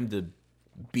 to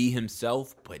be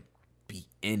himself, but be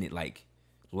in it. Like,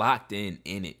 locked in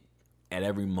it at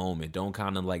every moment. Don't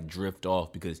kind of like drift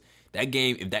off, because that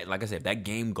game, if that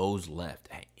game goes left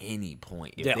at any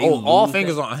point, all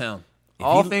fingers on him.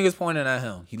 All fingers pointing at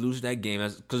him. He loses that game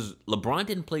because LeBron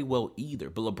didn't play well either,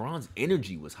 but LeBron's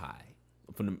energy was high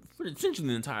for essentially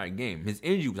the entire game. His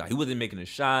energy was high. He wasn't making the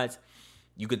shots.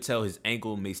 You could tell his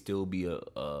ankle may still be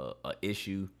a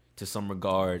issue to some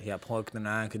regard. He got punked in the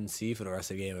eye and couldn't see for the rest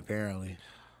of the game, apparently.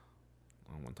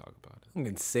 I don't want to talk about it. I'm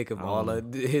getting sick of all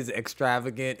of his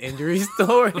extravagant injury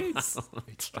stories.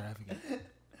 Extravagant.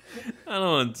 I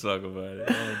don't want to talk about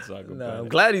it. I'm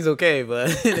glad he's okay, but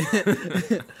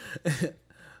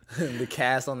the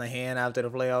cast on the hand after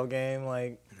the playoff game,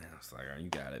 like, it's like, you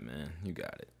got it, man. You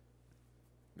got it.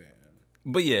 Man.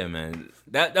 But yeah, man,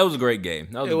 that was a great game.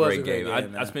 That was a great game.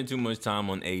 I spent too much time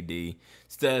on AD.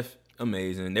 Steph,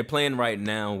 amazing. They're playing right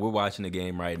now. We're watching the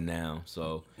game right now.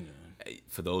 So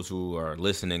for those who are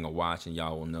listening or watching,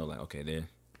 y'all will know, like, okay,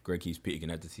 Greg keeps peeking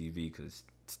at the TV because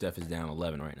Steph is down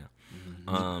 11 right now.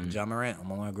 Mm-hmm. John Morant, I'm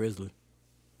on my Grizzly.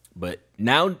 But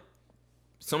now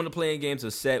some of the playing games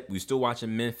are set. We're still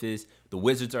watching Memphis. The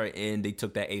Wizards are in. They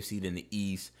took that 8th seed in the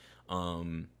East,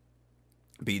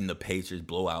 beating the Pacers,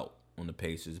 blowout on the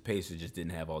Pacers. The Pacers just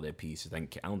didn't have all their pieces. I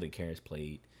don't think Karras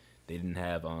played. They didn't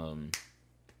have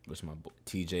what's my boy,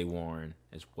 T.J. Warren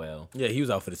as well. Yeah, he was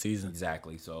out for the season.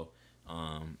 Exactly. So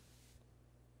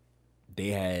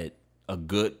they had a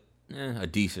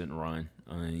decent run.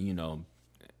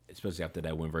 Especially after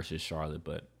that win versus Charlotte,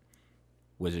 but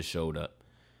Wizards showed up.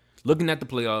 Looking at the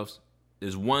playoffs,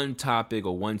 there's one topic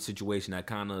or one situation that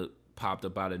kind of popped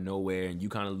up out of nowhere, and you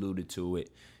kind of alluded to it,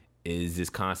 is this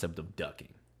concept of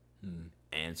ducking.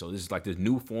 And so this is like this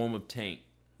new form of tank.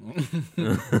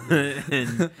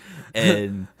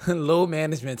 and low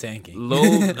management tanking.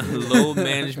 Low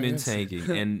management tanking.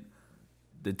 And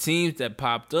the teams that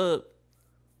popped up,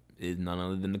 is none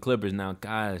other than the Clippers. Now,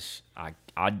 gosh,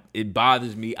 it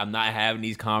bothers me. I'm not having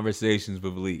these conversations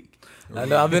with Leak. I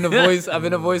know I've been a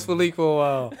voice for Leak for a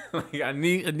while. Like, I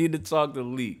need to talk to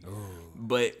Leak.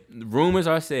 But rumors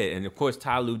are said, and of course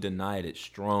Ty Lue denied it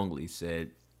strongly.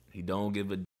 Said he don't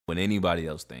give a what anybody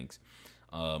else thinks.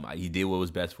 He did what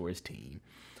was best for his team.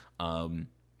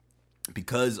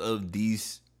 Because of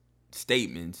these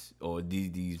statements or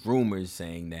these rumors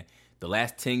saying that the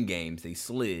last 10 games they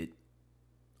slid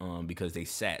because they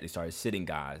started sitting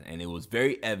guys, and it was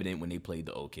very evident when they played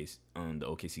the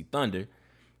OKC Thunder,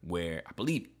 where I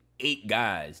believe 8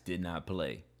 guys did not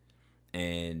play,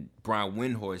 and Brian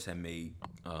Windhorst had made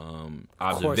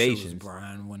observations.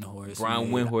 Brian Windhorst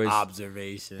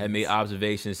had made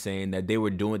observations saying that they were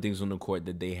doing things on the court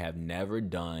that they have never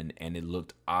done, and it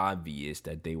looked obvious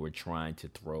that they were trying to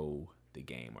throw the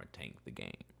game or tank the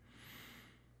game.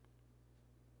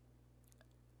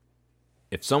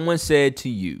 If someone said to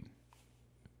you,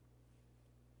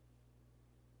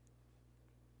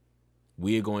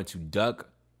 we are going to duck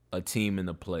a team in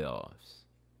the playoffs,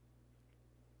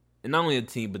 and not only a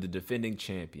team, but the defending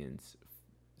champions,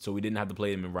 so we didn't have to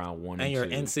play them in round 1 and 2. And your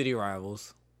in-city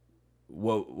rivals.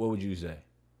 What would you say?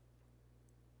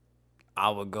 I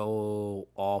would go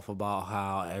off about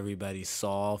how everybody's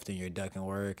soft and you're ducking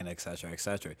work and et cetera, et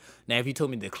cetera. Now, if you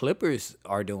told me the Clippers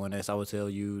are doing this, I would tell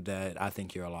you that I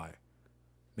think you're a liar,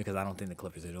 because I don't think the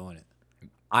Clippers are doing it.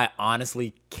 I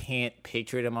honestly can't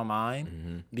picture it in my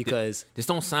mind because this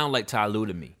don't sound like Ty Lue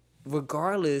to me.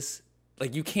 Regardless,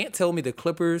 like, you can't tell me the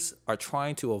Clippers are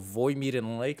trying to avoid meeting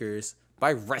the Lakers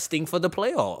by resting for the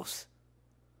playoffs.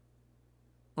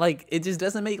 Like, it just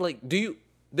doesn't make, like,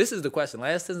 this is the question.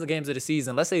 Last 10 games of the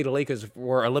season, let's say the Lakers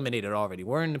were eliminated already.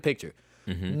 We're in the picture.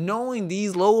 Knowing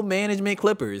these low management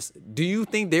Clippers, do you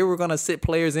think they were going to sit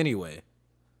players anyway?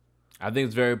 I think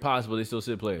it's very possible they still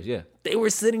sit players, yeah. They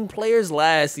were sitting players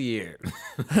last year.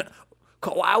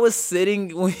 Kawhi was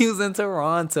sitting when he was in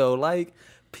Toronto. Like,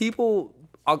 people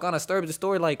are going to stir up the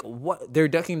story like, what? They're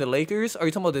ducking the Lakers? Are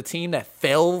you talking about the team that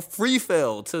free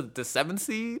fell to the 7th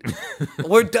seed?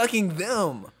 We're ducking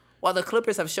them. While the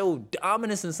Clippers have showed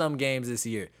dominance in some games this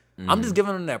year. I'm just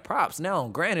giving them their props. Now,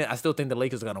 granted, I still think the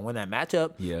Lakers are going to win that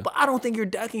matchup. Yeah. But I don't think you're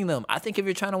ducking them. I think if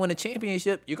you're trying to win a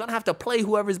championship, you're going to have to play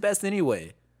whoever's best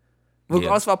anyway.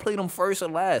 Regardless if I play them first or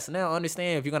last. Now, I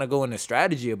understand if you're going to go into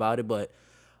strategy about it, but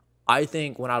I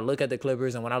think when I look at the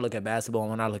Clippers and when I look at basketball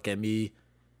and when I look at me,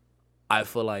 I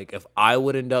feel like if I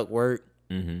wouldn't duck work,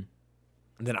 then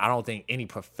I don't think any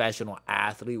professional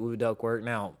athlete would duck work.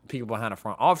 Now, people behind the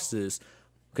front offices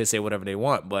could say whatever they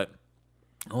want, but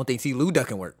I don't think T. Lue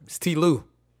ducking work. It's T. Lue.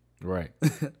 Right.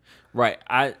 Right.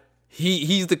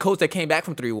 He's the coach that came back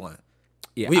from 3-1.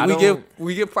 Yeah,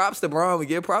 we give props to Braun, we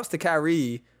give props to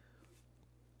Kyrie.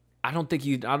 I don't think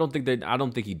he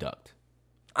ducked.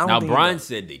 Now, Brian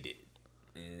said they did.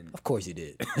 And of course he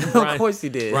did. Brian, of course he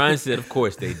did. Brian said, of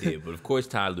course they did. But of course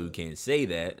Ty Lue can't say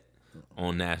that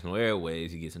on national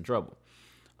airways. He gets in trouble.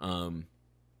 I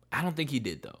don't think he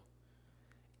did, though.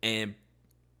 And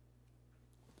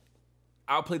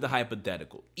I'll play the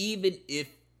hypothetical. Even if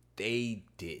they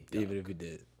did, Even if he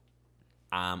did.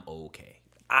 I'm okay.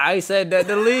 I said that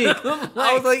to League.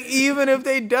 I was like, even if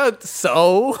they ducked,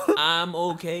 so? I'm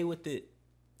okay with it.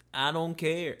 I don't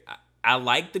care. I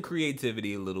like the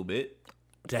creativity a little bit.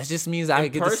 That just means I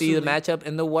get to see the matchup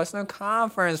in the Western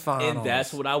Conference Finals. And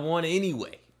that's what I want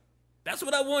anyway. I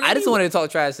just wanted to talk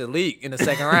trash to League in the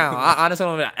second round. I honestly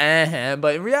don't know.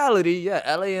 But in reality,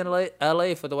 yeah,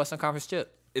 LA for the Western Conference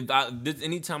chip.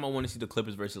 Anytime I want to see the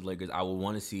Clippers versus Lakers, I would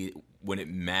want to see it when it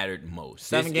mattered most.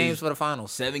 7 games for the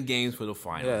finals. 7 games for the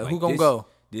finals. Yeah, who gonna go?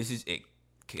 This is it.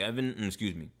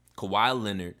 Kawhi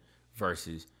Leonard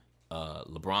versus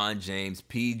LeBron James,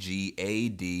 PG,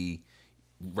 AD,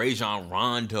 Rajon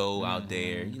Rondo out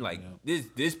there.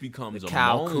 This becomes a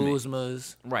Kyle moment.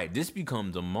 Kuzma's. Right. This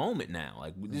becomes a moment now.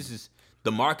 Like, this is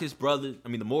the Morris brothers,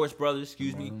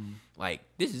 excuse me. Like,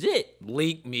 this is it.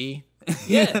 Leak me.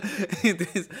 Yeah.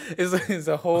 it's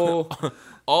a whole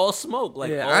all smoke.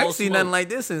 Like, yeah, all I ain't seen smoke. nothing like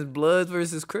this since Bloods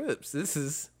versus Crips. This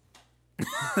is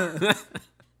this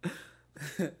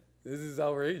is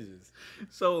outrageous.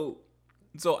 So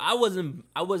I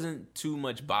wasn't too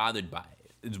much bothered by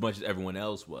it as much as everyone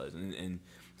else was, and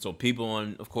so people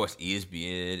on, of course,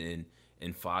 ESPN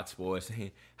and Fox Sports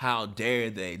saying, how dare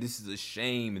they? This is a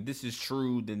shame. If this is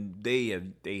true, then they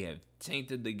have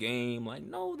tainted the game. Like,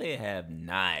 no, they have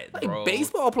not, bro. Like,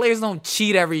 baseball players don't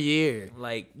cheat every year.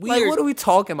 Like, what are we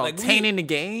talking about? Like, tainting the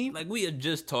game? Like, we have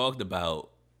just talked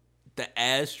about the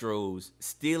Astros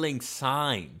stealing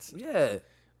signs. Yeah.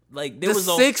 Like, the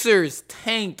Sixers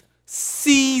tanked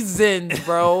Seasons,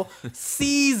 bro.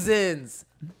 Seasons.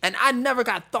 And I never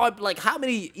got thought, like, how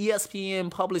many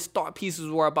ESPN published thought pieces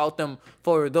were about them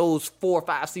for those 4 or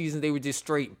 5 seasons? They were just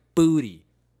straight booty.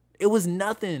 It was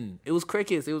nothing. It was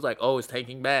crickets. It was like, oh, it's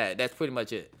tanking bad. That's pretty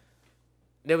much it.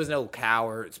 There was no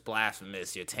cowards,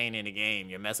 blasphemous, you're tainting the game,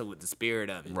 you're messing with the spirit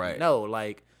of it. Right. No,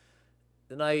 like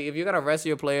if you're gonna rest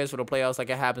your players for the playoffs, like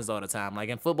it happens all the time. Like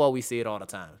in football, we see it all the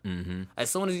time. Mm-hmm. As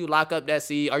soon as you lock up that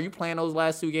seed, are you playing those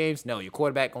last 2 games? No, your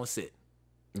quarterback gonna sit.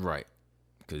 Right.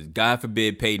 Because God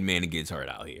forbid Peyton Manning gets hurt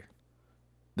out here.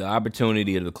 The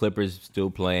opportunity of the Clippers still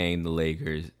playing the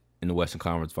Lakers in the Western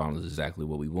Conference Finals is exactly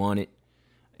what we wanted.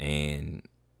 And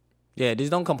Yeah, just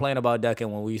don't complain about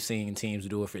ducking when we've seen teams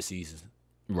do it for seasons.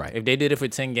 right. If they did it for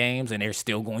 10 games and they're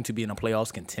still going to be in the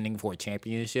playoffs contending for a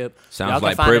championship, y'all Sounds can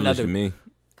like find privilege another- for me.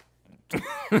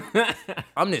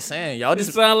 I'm just saying, y'all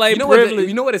just sound like you know privilege.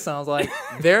 you know what it sounds like?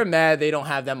 They're mad they don't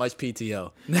have that much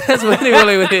PTO. That's what it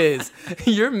really is.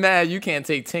 You're mad you can't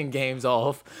take 10 games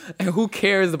off, and who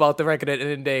cares about the record at the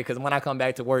end of the day? Because when I come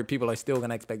back to work, people are still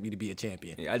gonna expect me to be a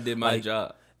champion. Yeah, I did my Like-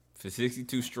 job for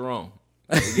 62 strong.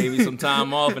 They gave me some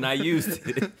time off and I used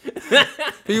it.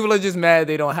 People are just mad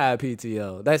they don't have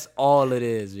PTO. That's all it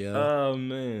is, yo. Oh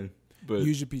man. But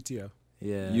Use your PTO.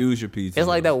 Yeah. use your pizza. It's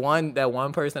like that one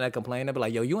person that complained, they'll be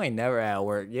like, yo, you ain't never at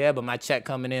work. Yeah, but my check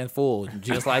coming in full,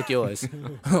 just like yours.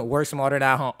 Work smarter,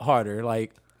 not harder.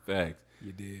 Like, Facts.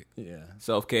 You did. yeah.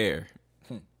 Self-care.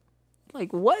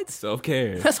 Like, what?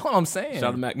 Self-care. That's what I'm saying. Shout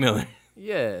out to Mac Miller.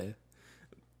 Yeah.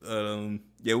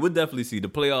 Yeah, we'll definitely see. The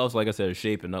playoffs, like I said, are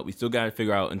shaping up. We still got to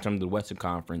figure out in terms of the Western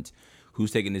Conference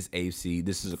who's taking this AFC.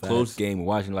 This is a close game. We're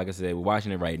watching, like I said, we're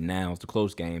watching it right now. It's a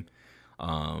close game.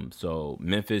 So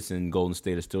Memphis and Golden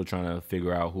State are still trying to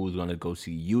figure out who's going to go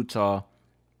see Utah.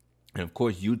 And, of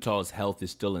course, Utah's health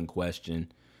is still in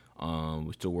question.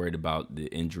 We're still worried about the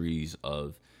injuries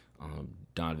of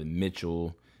Donovan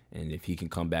Mitchell and if he can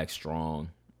come back strong.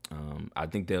 I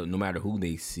think that no matter who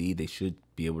they see, they should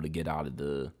be able to get out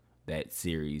of that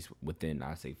series within,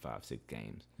 I say, 5-6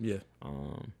 games. Yeah.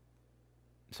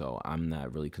 So I'm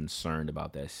not really concerned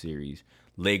about that series.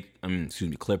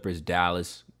 Clippers,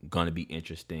 Dallas, gonna be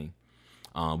interesting.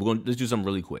 Let's do something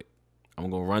really quick. I'm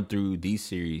gonna run through these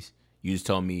series. You just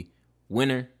tell me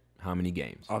winner, how many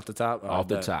games Off the top? off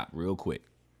the top, real quick.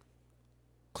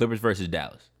 Clippers versus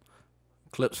Dallas.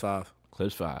 Clips 5.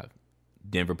 Clips 5.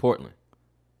 Denver, Portland.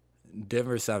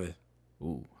 Denver 7.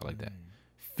 Ooh, I like that.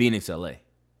 Phoenix, LA.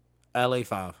 LA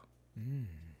 5.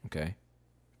 Okay.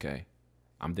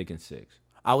 I'm thinking 6.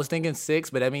 I was thinking 6,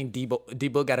 but that means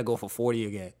D-Book got to go for 40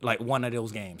 again. Like one of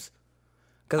those games.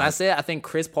 Because I think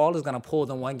Chris Paul is going to pull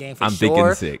the one game for I'm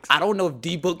sure. thinking 6. I don't know if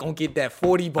D-Book going to get that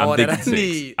 40 ball I'm that I thinking 6.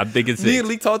 need. I'm thinking 6. Me and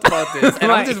Lee talked about this. And I'm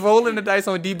Right. just rolling the dice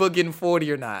on D-Book getting 40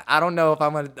 or not. I don't know if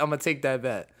I'm gonna take that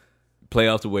bet.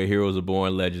 Playoffs are where heroes are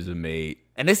born, legends are made.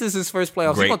 And this is his first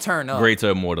playoffs. He's going to turn up. Great to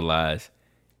immortalize.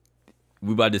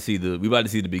 We about to see the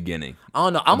beginning. I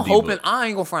don't know. I'm D-Book. hoping. I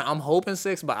ain't going to front. I'm hoping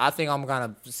 6, but I think I'm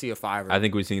going to see a 5. I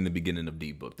think we're seeing the beginning of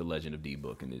D-Book, the legend of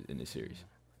D-Book in this series.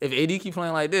 If AD keep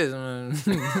playing like this,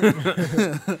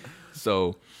 man.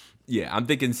 So, yeah, I'm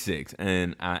thinking 6.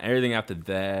 And everything after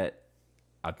that,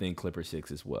 I think Clippers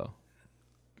 6 as well.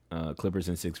 Clippers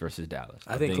in 6 versus Dallas.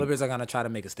 I think Clippers are going to try to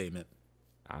make a statement.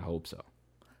 I hope so.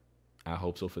 I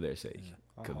hope so for their sake.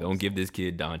 Because don't give this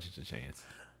kid Doncic a chance.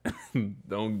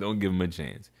 don't give him a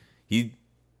chance. He's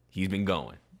been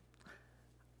going.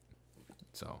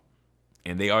 So,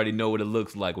 and they already know what it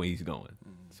looks like when he's going.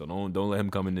 So don't let him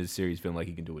come into this series feeling like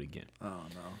he can do it again. Oh,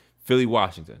 no. Philly,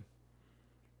 Washington.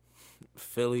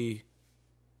 Philly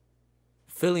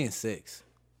in 6.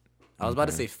 I was about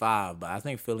to say 5, but I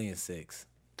think Philly in 6.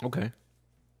 Okay,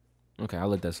 I'll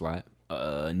let that slide.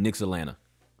 Knicks, Atlanta.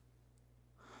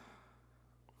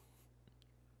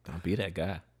 Don't be that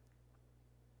guy.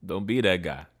 Don't be that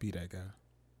guy. Be that guy.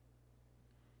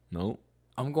 Nope.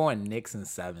 I'm going Knicks in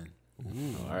 7.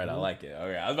 All right, I like it. All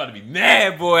right, I was about to be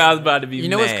mad, boy. I was about to be mad. You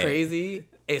know what's crazy?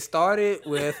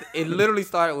 It literally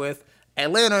started with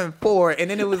Atlanta in 4, and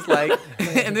then it was like,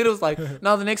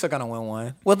 no, the Knicks are gonna win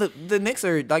 1. Well, the Knicks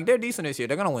are like they're decent this year.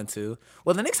 They're gonna win 2.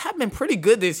 Well, the Knicks have been pretty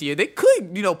good this year. They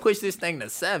could, push this thing to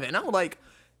 7. And I was like,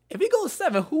 if it goes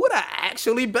 7, who would I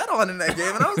actually bet on in that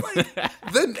game? And I was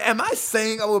like, then am I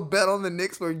saying I would bet on the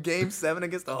Knicks for Game 7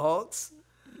 against the Hawks?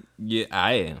 Yeah,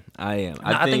 I am.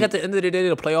 I think at the end of the day,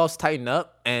 the playoffs tighten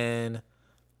up, and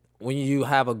when you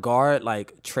have a guard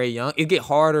like Trae Young, it get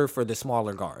harder for the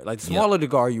smaller guard. Like the smaller the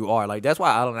guard you are, like that's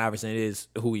why Allen Iverson is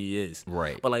who he is.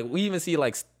 Right. But like we even see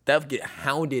like Steph get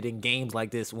hounded in games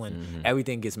like this when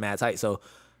everything gets mad tight. So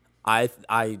I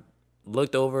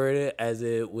looked over it as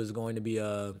it was going to be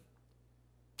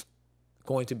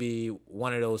going to be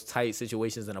one of those tight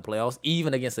situations in the playoffs,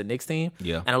 even against the Knicks team.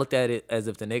 Yeah. And I looked at it as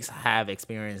if the Knicks have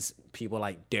experienced people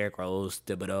like Derrick Rose,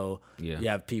 Thibodeau. Yeah. You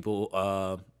have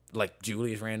people like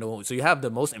Julius Randle. So you have the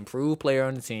most improved player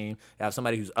on the team. You have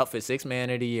somebody who's up for Sixth Man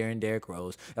of the Year in Derrick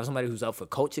Rose. You have somebody who's up for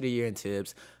Coach of the Year in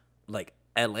Tibbs. Like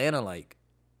Atlanta, like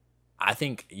I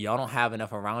think y'all don't have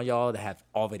enough around y'all that have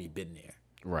already been there.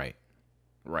 Right.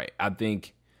 I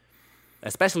think,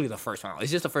 especially the first round.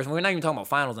 It's just the first round. We're not even talking about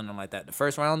finals and nothing like that. The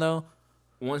first round, though.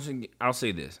 once again, I'll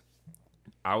say this.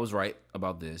 I was right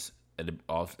about this at the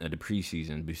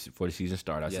preseason before the season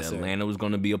started. I said Atlanta was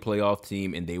going to be a playoff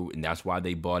team, and that's why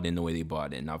they bought in the way they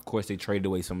bought in. Now, of course, they traded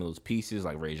away some of those pieces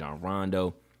like Rajon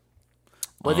Rondo.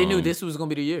 But they knew this was going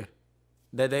to be the year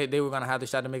that they were going to have the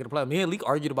shot to make it a playoff. Me and Leak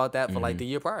argued about that for like the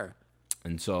year prior.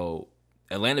 And so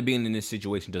Atlanta being in this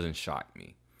situation doesn't shock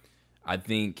me. I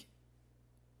think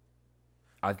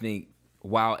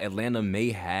while Atlanta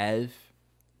may have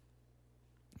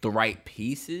the right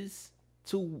pieces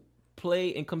to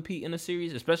play and compete in a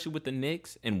series, especially with the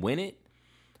Knicks, and win it,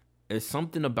 there's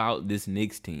something about this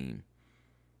Knicks team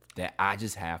that I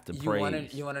just have to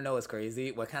praise. You want to know what's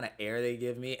crazy? What kind of air they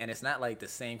give me? And it's not like the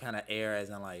same kind of air as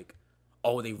in like,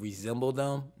 oh, they resemble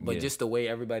them, but just the way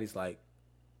everybody's like,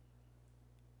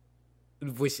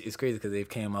 which is crazy because they've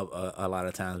came up a lot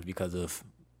of times because of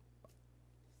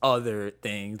other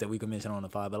things that we could mention on the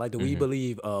pod, but like the We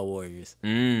Believe Warriors.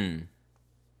 I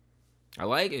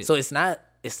like it. So it's not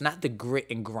the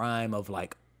grit and grime of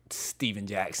like Steven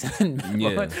Jackson,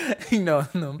 you know,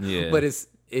 but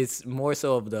it's more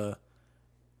so of the,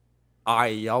 all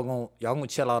right, y'all gonna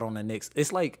chill out on the Knicks.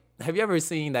 It's like, have you ever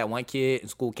seen that one kid in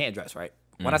school can't dress, right?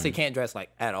 When I say can't dress,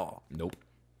 like at all. Nope.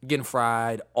 Getting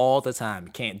fried all the time.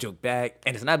 Can't joke back.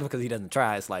 And it's not because he doesn't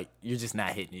try. It's like you're just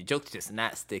not hitting. Your joke's just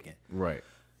not sticking. Right.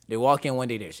 They walk in one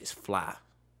day, they're just fly.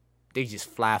 They just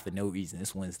fly for no reason.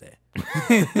 It's Wednesday.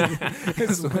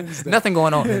 It's Wednesday. Nothing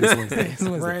going on. It's Wednesday. It's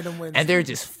Wednesday. Random Wednesday. And they're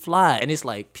just fly. And it's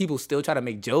like people still try to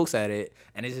make jokes at it.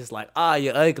 And it's just like,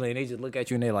 you're ugly. And they just look at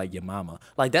you and they're like, your mama.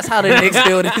 Like, that's how the Knicks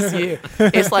feel this year.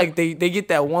 It's like they get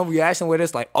that one reaction where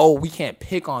it's like, oh, we can't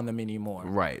pick on them anymore.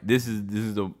 Right. This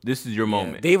is your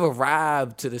moment. They've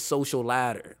arrived to the social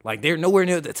ladder. Like, they're nowhere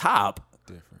near the top.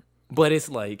 But it's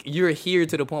like you're here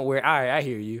to the point where, all right, I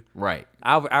hear you. Right.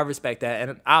 I respect that,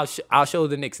 and I'll show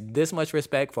the Knicks this much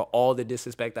respect for all the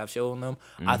disrespect I've shown them.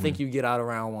 I think you get out of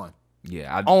round one.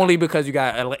 Yeah. Only because you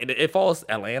got it falls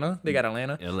Atlanta. They got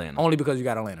Atlanta. Only because you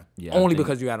got Atlanta. Yeah.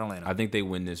 Because you got Atlanta. I think they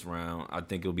win this round. I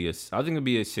think it'll be a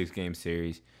 6-game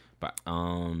series, but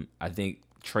I think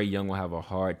Trae Young will have a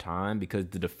hard time because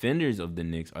the defenders of the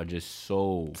Knicks are just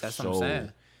so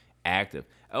active.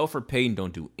 Elfrid Payton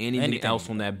don't do anything else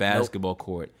on that basketball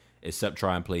court except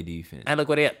try and play defense. And look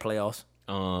where they at, playoffs.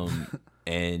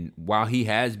 And while he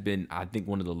has been, I think,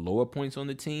 one of the lower points on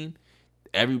the team,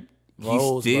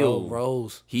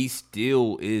 Rose. He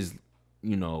still is,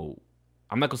 you know,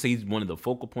 I'm not gonna say he's one of the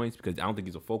focal points because I don't think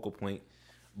he's a focal point,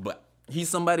 but he's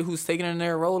somebody who's taking in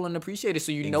their role and appreciate it,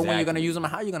 so you know when you're going to use them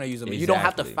and how you're going to use them. You don't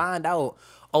have to find out,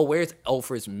 where's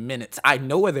Elfrid's minutes? I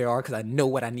know where they are because I know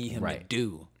what I need him to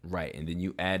do. Right, and then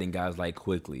you add in guys like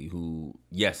Quickly, who,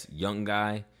 yes, young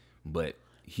guy, but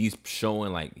he's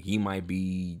showing like he might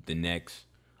be the next.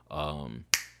 I'm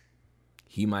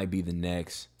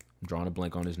drawing a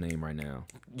blank on his name right now.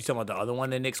 You talking about the other one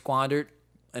that Nick squandered,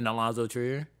 and Alonzo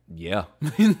Trier? Yeah,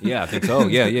 I think so.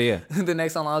 Yeah. The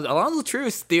next Alonzo Trier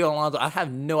is still Alonzo. I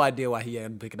have no idea why he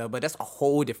hadn't picked it up, but that's a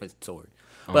whole different story.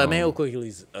 But Emmanuel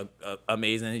Quickly's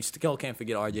amazing. You still can't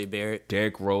forget R.J. Barrett.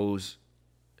 Derrick Rose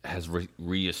has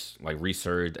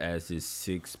resurged as his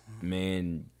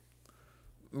 6-man.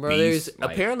 Bro,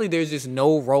 apparently there's just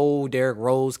no role Derrick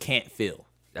Rose can't fill.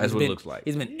 That's what it looks like.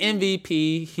 He's been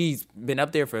MVP. He's been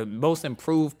up there for most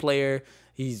improved player.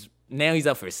 He's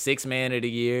up for 6-man of the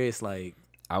year. It's like,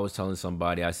 I was telling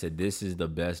somebody, I said, this is the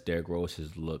best Derrick Rose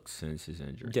has looked since his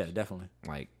injury. Yeah, definitely.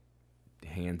 Like,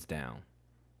 hands down.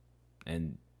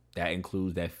 And that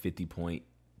includes that 50-point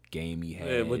game he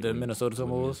had. With the Minnesota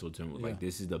Timberwolves? Like,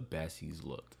 this is the best he's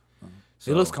looked.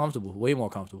 So, he looks comfortable, way more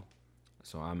comfortable.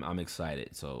 So, I'm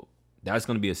excited. So, that's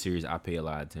going to be a series I pay a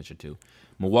lot of attention to.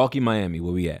 Milwaukee, Miami,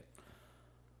 where we at?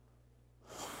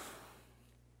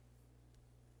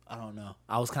 I don't know.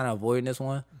 I was kind of avoiding this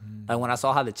one. Like, when I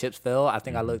saw how the chips fell, I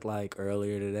think I looked like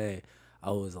earlier today.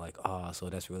 I was like, so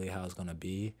that's really how it's going to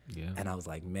be. Yeah. And I was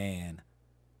like, man,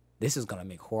 this is going to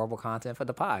make horrible content for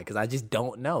the pod because I just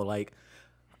don't know. Like,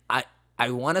 I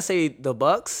want to say the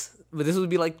Bucks, but this would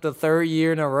be like the third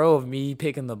year in a row of me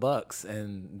picking the Bucks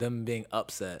and them being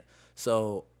upset.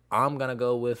 So I'm gonna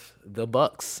go with the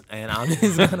Bucks, and I'm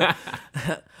just gonna.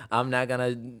 I'm not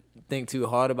gonna think too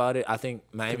hard about it. I think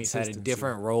Miami's had a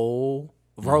different road,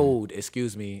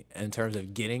 in terms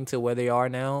of getting to where they are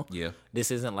now. Yeah.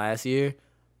 This isn't last year.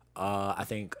 I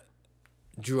think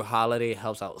Drew Holiday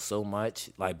helps out so much.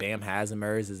 Like Bam has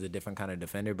emerged as a different kind of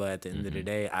defender, but at the end of the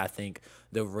day, I think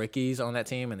the rookies on that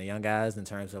team and the young guys, in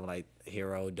terms of like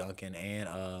Hero, Duncan,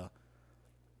 and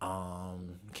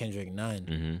Kendrick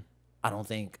Nunn, I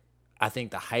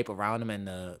think the hype around them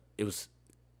and it was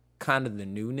kind of the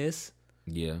newness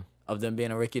of them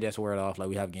being a rookie that's wore it off. Like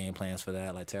we have game plans for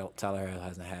that. Like Tyler Hero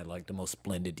hasn't had like the most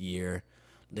splendid year.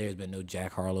 There's been no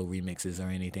Jack Harlow remixes or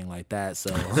anything like that.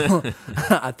 So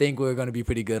I think we're going to be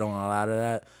pretty good on a lot of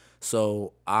that.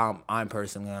 So I'm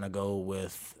personally going to go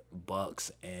with Bucks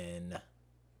in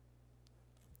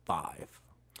 5.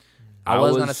 I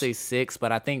was going to say 6,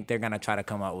 but I think they're going to try to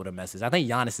come out with a message. I think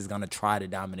Giannis is going to try to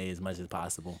dominate as much as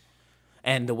possible.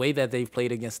 And the way that they've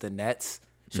played against the Nets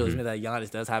shows me that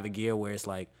Giannis does have a gear where it's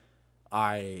like,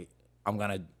 I'm going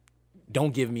to –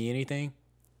 don't give me anything.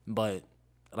 But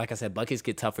like I said, buckets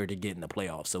get tougher to get in the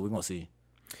playoffs, so we're going to see.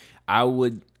 I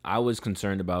was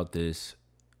concerned about this,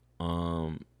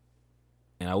 and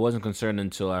I wasn't concerned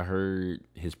until I heard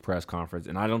his press conference.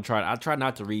 And I try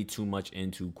not to read too much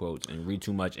into quotes and read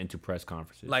too much into press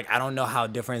conferences. Like, I don't know how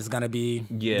different it's going to be.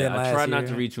 Yeah, I try not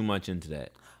to read too much into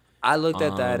that. I looked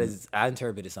at that as I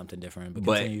interpreted something different,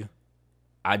 but continue.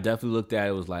 I definitely looked at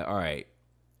it, was like, all right,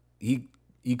 he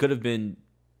could have been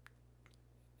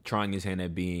trying his hand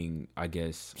at being, I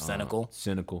guess, cynical. It's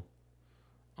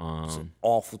an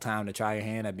awful time to try your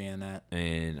hand at being that.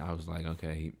 And I was like,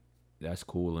 okay, that's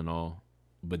cool and all,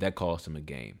 but that cost him a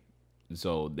game.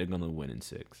 So they're going to win in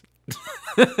 6.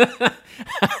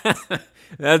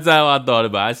 That's how I thought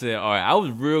about it. I said, all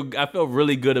right, I felt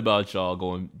really good about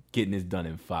y'all getting this done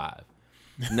in 5.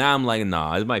 Now I'm like,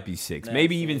 nah, it might be 6,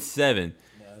 maybe even 7.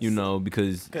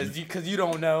 Because you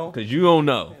don't know. Because you don't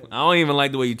know. I don't even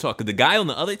like the way you talk. Because the guy on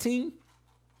the other team,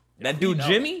 that dude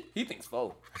Jimmy, he thinks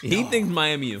 4. He thinks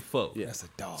Miami is 4. Yeah, that's a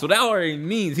dog. So that already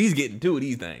means he's getting 2 of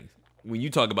these things. When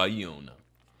you talk about you don't know.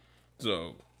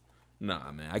 So,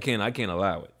 nah, man, I can't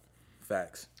allow it.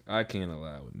 Facts. I can't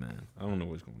allow it, man. I don't know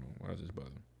what's going on. Why is this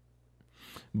buzzing?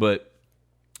 But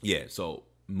yeah, so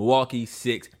Milwaukee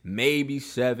 6, maybe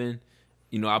 7.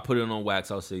 I put it on wax.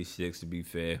 I'll say 6 to be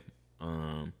fair.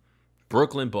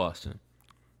 Brooklyn, Boston.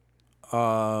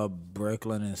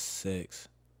 Brooklyn is 6.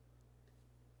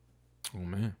 Oh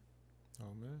man.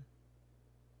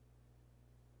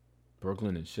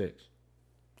 Brooklyn is 6.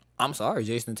 I'm sorry,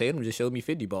 Jason Tatum just showed me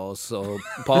 50 balls. So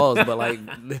pause. But like,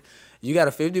 you got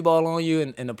a 50 ball on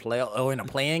you in the play or in a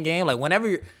playing game. Like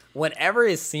whenever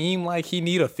it seemed like he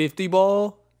need a 50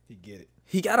 ball, he get it.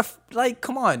 He got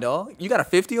come on, dog. You got a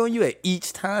 50 on you at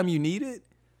each time you need it.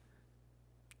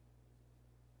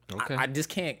 Okay. I just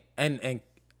can't. And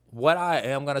what I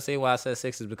am gonna say why I said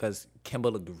 6 is because Kemba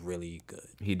looked really good.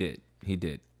 He did.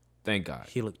 Thank God.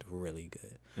 He looked really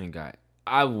good. Thank God.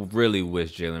 I really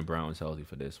wish Jaylen Brown was healthy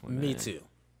for this one. Me too.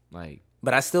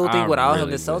 But I still think without him,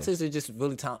 the Celtics are just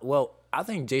really talented. Well, I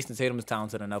think Jason Tatum is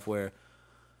talented enough where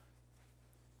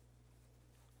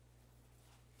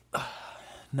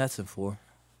Nets in 4.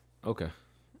 Okay.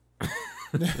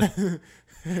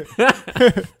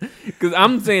 Because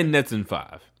I'm saying Nets in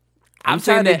 5. I'm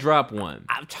saying they drop 1.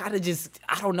 I'm trying to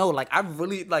I don't know. I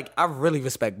really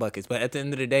respect buckets, but at the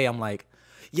end of the day, I'm like,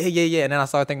 yeah. And then I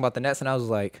started thinking about the Nets, and I was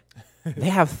like, they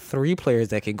have 3 players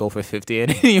that can go for 50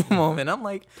 at any moment. I'm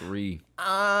like, 3.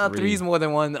 3's more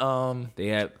than one. They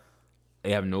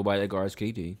have nobody that guards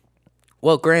KD.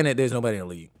 Well, granted, there's nobody in the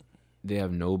league. They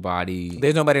have nobody.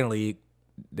 There's nobody in the league.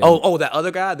 That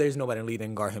other guy, there's nobody in the league that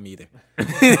can guard him either. And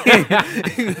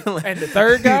the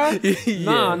third guy?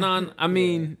 No. I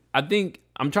mean, I think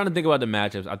I'm trying to think about the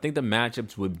matchups. I think the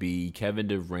matchups would be Kevin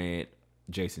Durant,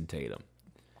 Jason Tatum.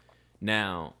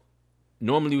 Now,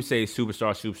 normally we say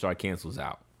superstar cancels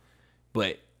out,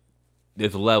 but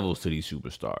there's levels to these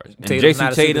superstars.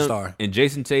 And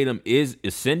Jason Tatum is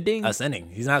ascending.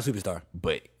 He's not a superstar,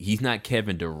 but he's not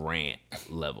Kevin Durant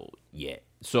level yet.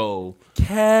 So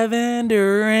Kevin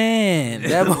Durant,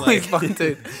 that boy's about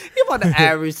to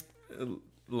average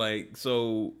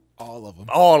all of them,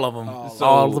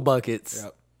 all the buckets.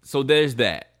 Yep. So there's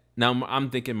that. Now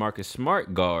I'm thinking Marcus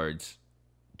Smart guards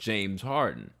James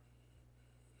Harden.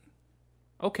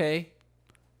 Okay,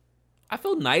 I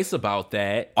feel nice about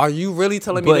that. Are you really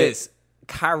telling me this?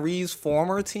 Kyrie's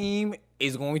former team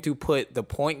is going to put the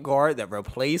point guard that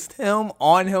replaced him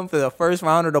for the first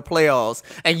round of the playoffs,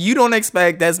 and you don't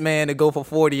expect this man to go for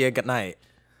 40 a night.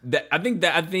 I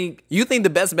think You think the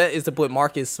best bet is to put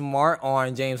Marcus Smart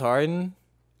on James Harden?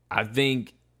 I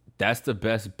think that's the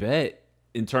best bet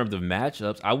in terms of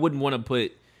matchups. I wouldn't want to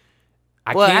put.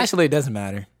 Actually, it doesn't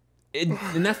matter.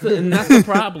 And that's the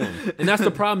problem. And that's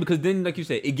the problem because then, like you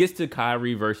said, it gets to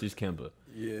Kyrie versus Kemba.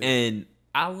 Yeah. And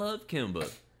I love Kemba.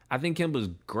 I think Kemba's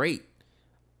great.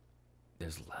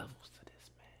 There's levels to this,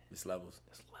 man. There's levels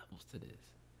to this.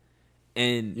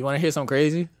 And you want to hear something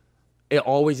crazy? It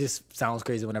always just sounds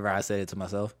crazy whenever I say it to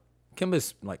myself.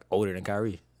 Kemba's like older than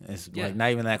Kyrie. It's like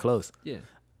not even that close. Yeah.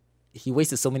 He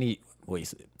wasted so many.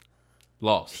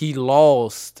 Lost. He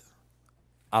lost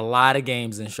a lot of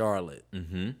games in Charlotte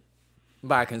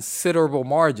by a considerable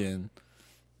margin.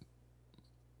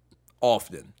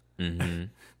 Often.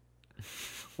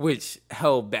 Which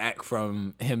held back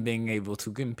from him being able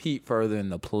to compete further in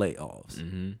the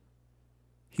playoffs.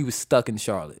 He was stuck in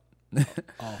Charlotte.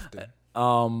 Often.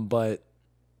 But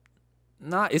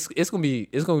it's gonna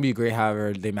be great.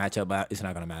 However they match up, but it's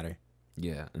not gonna matter.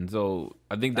 Yeah, and so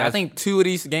I think 2 of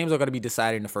these games are gonna be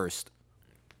decided in the first.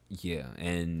 Yeah,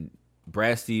 and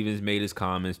Brad Stevens made his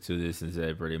comments to this and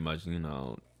said pretty much,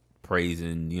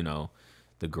 praising,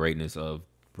 the greatness of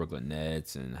Brooklyn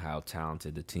Nets and how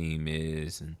talented the team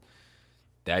is, and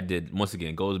that once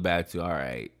again goes back to all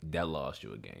right, that lost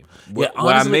you a game. Yeah,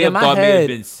 what I may have thought may have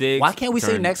been 6. Why can't we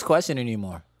say next question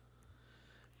anymore?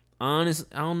 Honest,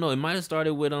 I don't know. It might have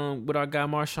started with our guy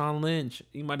Marshawn Lynch.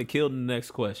 He might have killed the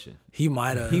next question. He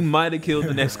might have killed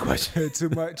the next question. Too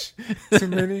much, too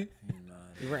many.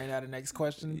 He ran out of next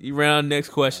questions. He ran out of next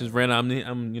questions. I'm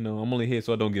only here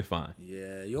so I don't get fined.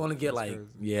 Yeah, you only get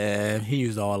he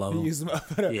used all of them. He used them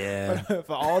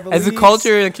for all the as leagues. A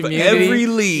culture and community. For every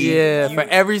league. Yeah, for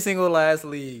every single last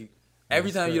league.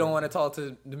 Every time you don't want to talk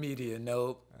to the media,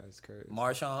 nope. That's crazy.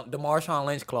 The Marshawn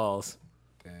Lynch clause.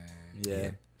 Dang.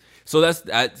 Yeah. So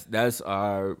that's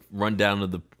our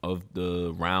rundown of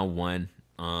the round 1.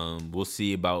 We'll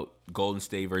see about Golden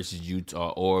State versus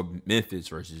Utah or Memphis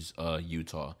versus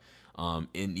Utah.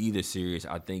 In either series,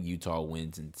 I think Utah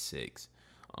wins in 6.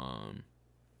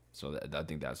 So I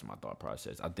think that's my thought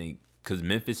process. I think because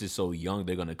Memphis is so young,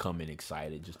 they're gonna come in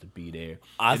excited just to be there.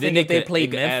 I think if they play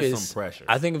Memphis, some pressure.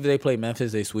 I think if they play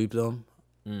Memphis, they sweep them.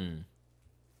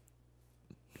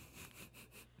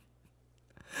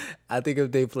 I think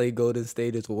if they play Golden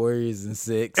State, it's Warriors in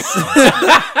 6.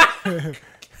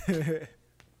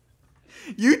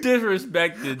 You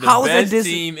disrespected the best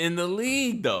team in the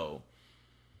league, though.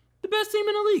 The best team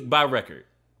in the league by record.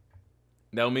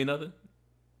 That don't mean nothing.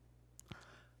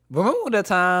 Remember that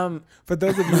time? For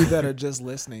those of you that are just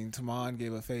listening, Tamon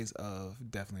gave a face of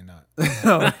definitely not.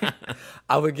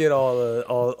 I would get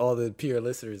all the peer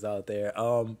listeners out there.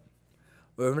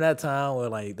 Remember that time where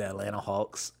the Atlanta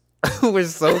Hawks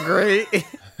was so great?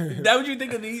 That what you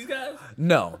think of these guys?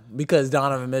 No, because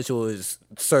Donovan Mitchell is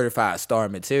certified star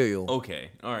material.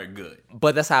 Okay, all right, good.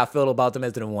 But that's how I feel about them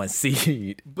as the 1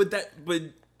 seed. But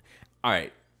all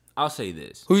right, I'll say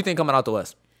this. Who you think coming out the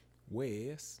West?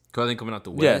 West. Because I think coming out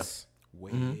the West.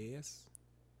 West.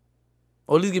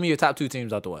 Or at least give me your top 2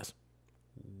 teams out the West.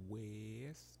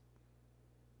 West.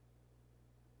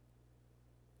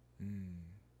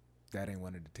 That ain't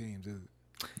one of the teams, is it?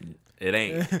 It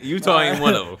ain't. Utah ain't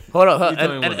one of them. Hold up.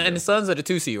 And the Suns are the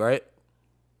 2 seed, right?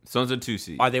 Suns are 2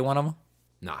 seed. Are they one of them?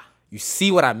 Nah. You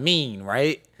see what I mean,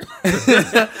 right?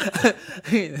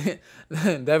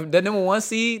 That number 1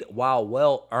 seed, while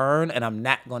well earned, and I'm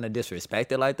not going to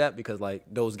disrespect it like that because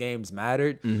those games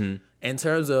mattered. In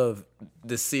terms of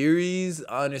the series,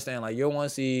 I understand your 1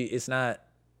 seed, it's not,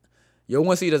 your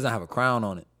 1 seed doesn't have a crown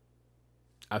on it.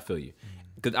 I feel you.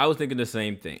 Because I was thinking the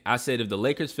same thing. I said if the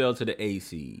Lakers fell to the A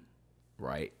seed,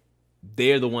 right,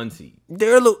 they're the 1 seed.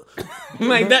 They're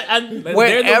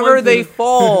wherever they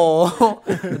fall,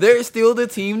 they're still the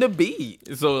team to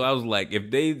beat. So I was like, if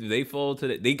they fall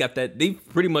to they got that, they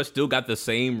pretty much still got the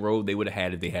same road they would have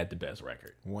had if they had the best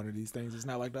record. One of these things is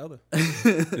not like the other.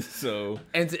 So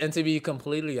and to be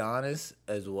completely honest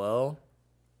as well,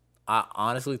 I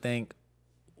honestly think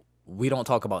we don't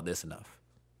talk about this enough.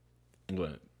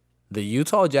 What? The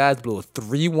Utah Jazz blew a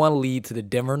 3-1 lead to the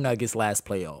Denver Nuggets last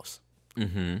playoffs.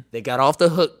 They got off the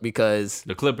hook because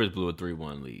the Clippers blew a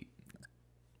 3-1 lead.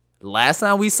 Last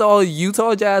time we saw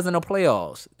Utah Jazz in the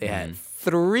playoffs, they had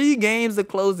 3 games to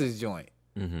close this joint.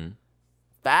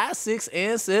 5, 6,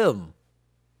 and 7.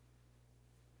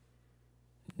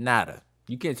 Nada.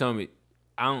 You can't tell me.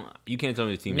 You can't tell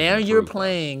me the team. Now you're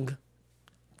playing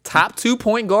top 2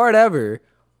 point guard ever,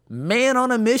 man on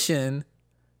a mission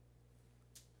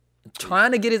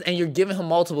trying to get his, and you're giving him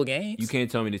multiple games. You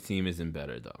can't tell me this team isn't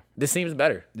better though. This team's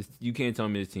better. You can't tell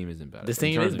me this team isn't better. This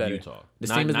in team terms is of better. Utah. This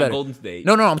not, team is not better. Golden State.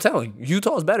 No, I'm telling you,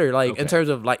 Utah's better. Like in terms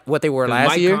of like what they were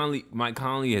last year. Mike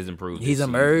Conley has improved. He's this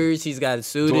emerged. season. He's got it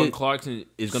suited. Jordan Clarkson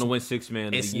is going to win Sixth Man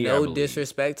of It's the year. no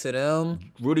disrespect to them.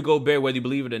 Rudy Gobert, whether you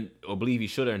believe it or believe he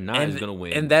should or not, is going to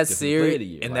win. In that Defensive Player of the series,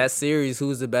 Year. that series,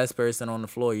 who's the best person on the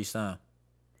floor each time?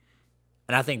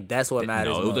 And I think that's what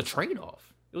matters. No, it was a most. trade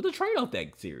off. It was a trade off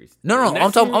that series. No, In that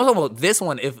I'm talking series, about this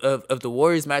one. If the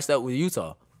Warriors matched up with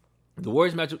Utah, the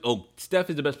Warriors matchup. Oh, Steph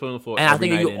is the best player on the floor. and I every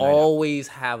think night you in, night out. always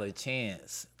have a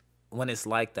chance when it's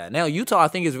like that. Now Utah, I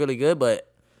think is really good,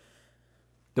 but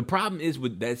The problem is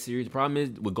with that series. The problem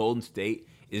is with Golden State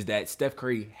is that Steph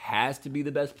Curry has to be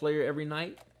the best player every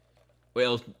night, or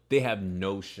else they have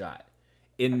no shot.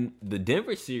 In the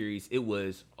Denver series, it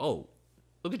was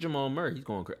look at Jamal Murray, he's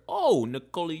going crazy. Oh,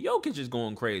 Nikola Jokic is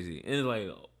going crazy, and it's like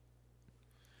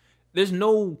there's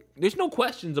no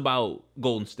questions about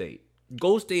Golden State.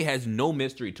 Golden State has no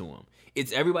mystery to him.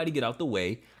 It's everybody get out the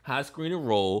way, high screen and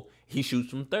roll. He shoots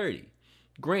from 30.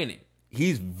 Granted,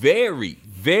 he's very,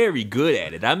 very good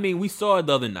at it. I mean, we saw it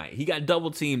the other night. He got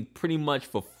double teamed pretty much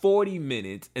for 40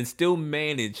 minutes and still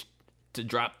managed to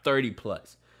drop 30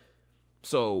 plus.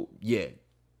 So, yeah,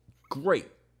 great.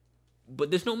 But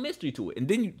there's no mystery to it. And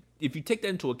then if you take that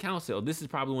into account, this is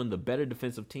probably one of the better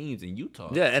defensive teams in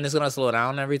Utah. yeah, and it's gonna slow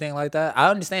down and everything like that. I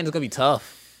understand it's gonna be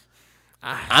tough.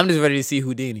 I'm just ready to see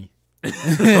Houdini.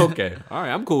 Okay. All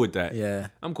right. I'm cool with that. Yeah.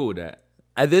 I'm cool with that.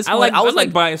 At this I point,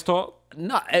 like bias talk.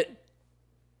 no.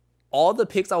 All the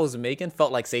picks I was making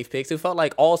felt like safe picks. It felt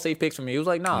like all safe picks for me. It was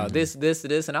like, nah, this,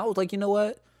 and I was like, you know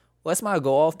what? What's my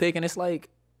go off pick? And it's like,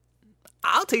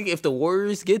 I'll take if the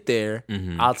Warriors get there.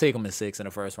 I'll take them in 6 in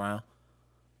the first round.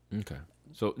 Okay.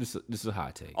 So this is a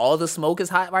hot take. All the smoke is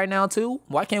hot right now too.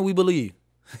 Why can't we believe?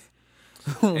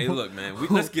 Hey, look, man.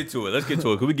 Let's get to it.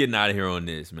 Cause we getting out of here on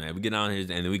this, man. We getting out of here,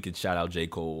 and then we can shout out J.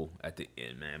 Cole at the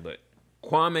end, man. But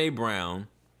Kwame Brown,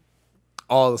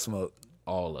 All the smoke.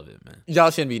 all of it, man.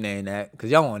 Y'all shouldn't be named that because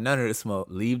y'all want none of the smoke.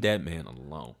 Leave that man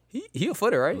alone. He a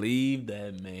footer, right? Leave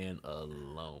that man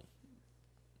alone.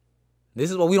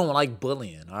 This is what we don't like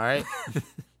bullying. All right.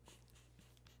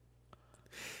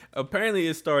 Apparently,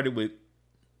 it started with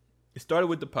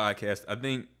the podcast. I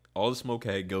think All the Smoke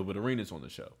had Gilbert Arenas on the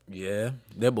show. Yeah,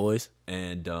 they're boys.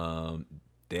 And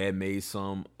they had made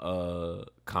some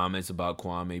comments about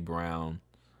Kwame Brown.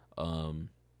 And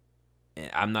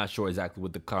I'm not sure exactly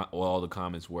what all the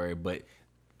comments were, but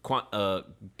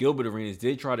Gilbert Arenas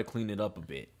did try to clean it up a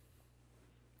bit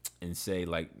and say,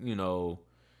 like, Kwame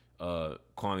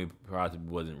probably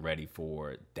wasn't ready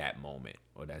for that moment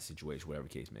or that situation, whatever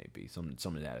the case may be, some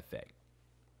of that effect.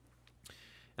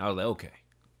 And I was like, okay.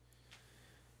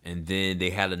 And then they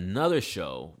had another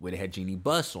show where they had Jeannie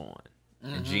Buss on.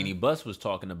 Mm-hmm. And Jeannie Buss was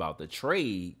talking about the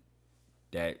trade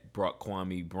that brought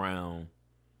Kwame Brown,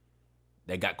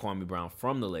 that got Kwame Brown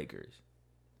from the Lakers.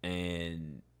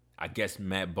 And I guess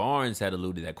Matt Barnes had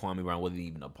alluded that Kwame Brown wasn't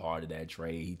even a part of that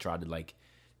trade. He tried to,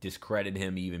 discredit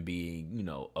him even being,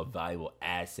 a valuable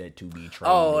asset to be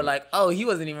traded. He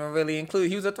wasn't even really included.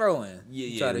 He was a throw-in.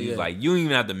 Yeah. He was like, you don't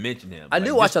even have to mention him. I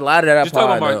do watch a lot of that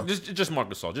part, though. Just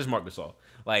Marc Gasol. Just Marc Gasol.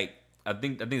 Like, I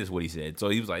think that's what he said. So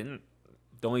he was like,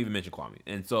 don't even mention Kwame.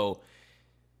 And so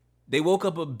they woke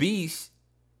up a beast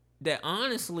that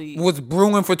honestly was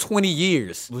brewing for 20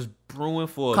 years. Was brewing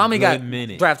for Kwame a good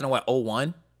minute. Drafted in what,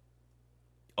 01?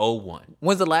 01.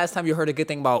 When's the last time you heard a good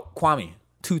thing about Kwame?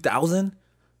 2000?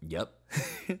 Yep.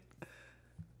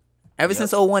 Ever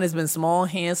since 01, it's been small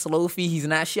hands, slow feet. He's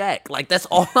not Shaq. Like, that's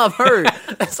all I've heard.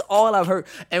 That's all I've heard.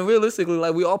 And realistically,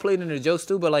 we all played in the jokes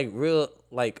too, but real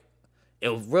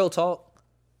talk,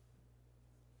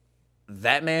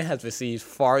 that man has received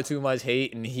far too much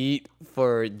hate and heat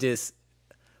for just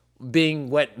being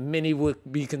what many would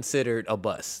be considered a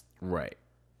bust. Right.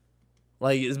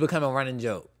 It's become a running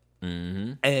joke.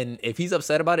 Mm-hmm. And if he's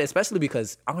upset about it, especially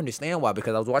because I understand why,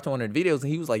 because I was watching one of the videos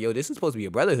and he was like, yo, this is supposed to be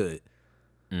a brotherhood.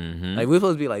 Mm-hmm. We're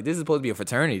supposed to be this is supposed to be a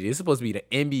fraternity. This is supposed to be the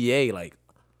NBA.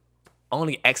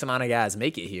 Only X amount of guys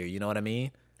make it here. You know what I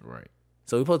mean? Right.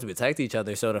 So we're supposed to protect each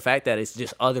other. So the fact that it's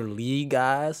just other league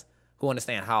guys who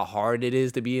understand how hard it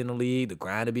is to be in the league, the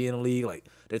grind to be in the league,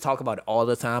 they talk about it all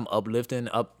the time, uplifting,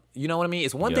 you know what I mean?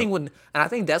 It's one thing when, and I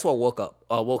think that's what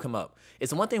woke him up.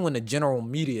 It's one thing when the general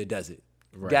media does it.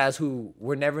 Right. Guys who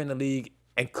were never in the league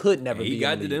and could never be in the league. He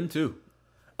got to them too.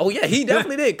 Oh, yeah, he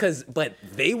definitely did. But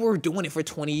they were doing it for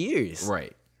 20 years.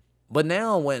 Right. But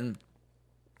now when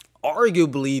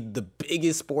arguably the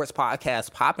biggest sports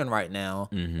podcast popping right now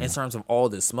in terms of all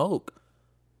this smoke.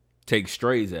 Take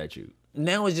strays at you.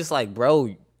 Now it's just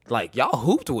bro, like y'all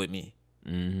hooped with me.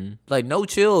 Mm-hmm. Like no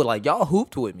chill, like y'all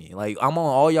hooped with me. Like I'm on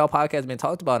all y'all podcasts been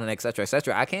talked about and et cetera, et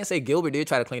cetera. I can't say Gilbert did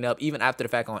try to clean up even after the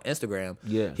fact on Instagram.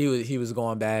 Yeah. He was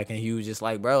going back and he was just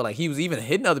like, bro, like he was even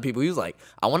hitting other people. He was like,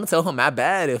 I want to tell him my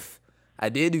bad if I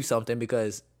did do something,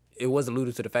 because it was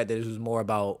alluded to the fact that it was more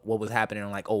about what was happening in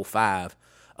like 05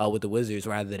 with the Wizards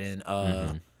rather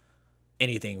than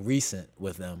anything recent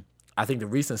with them. I think the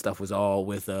recent stuff was all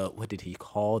with what did he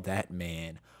call that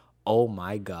man? Oh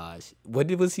my gosh. What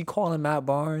was he calling Matt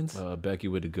Barnes? Becky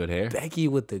with the good hair. Becky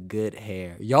with the good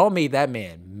hair. Y'all made that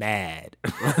man mad.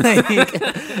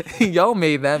 Like, y'all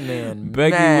made that man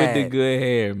Becky mad. with the good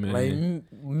hair, man.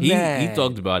 Like, He mad.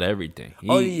 talked about everything.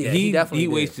 He definitely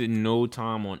did. wasted no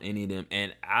time on any of them,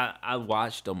 and I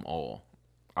watched them all.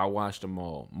 I watched them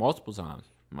all multiple times,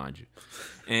 mind you.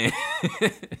 And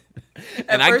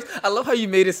At first, I love how you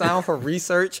made it sound for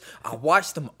research. I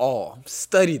watched them all,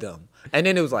 studied them, and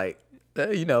then it was like,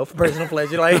 for personal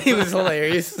pleasure. Like, it was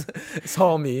hilarious. It's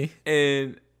all me.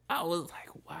 And I was like,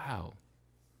 wow,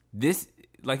 this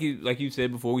like you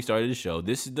said before we started the show,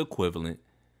 this is the equivalent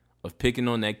of picking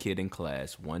on that kid in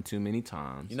class one too many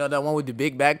times. You know that one with the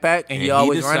big backpack, and And he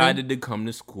always decided running. to come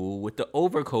to school with the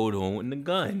overcoat on and the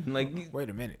gun. Like, Wait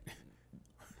a minute.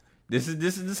 this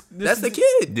is That's the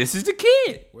kid. This is the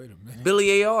kid. Wait a minute.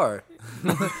 Billy AR.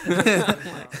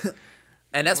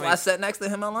 And that's why I sat next to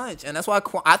him at lunch. And that's why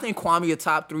I think Kwame a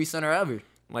top 3 center ever.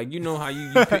 Like, you know how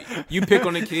you pick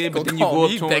on the kid, but then you call go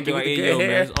up me to him and be Becky like, with hey, the yo, good man,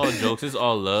 hair. it's all jokes. It's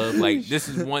all love. Like, this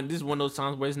is one of those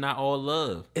times where it's not all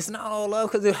love. It's not all love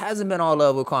because it hasn't been all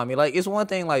love with Kwame. Like, it's one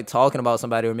thing, like, talking about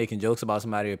somebody or making jokes about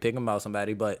somebody or picking about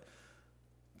somebody, but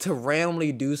to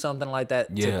randomly do something like that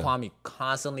Yeah. to Kwame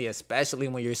constantly, especially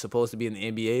when you're supposed to be in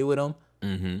the NBA with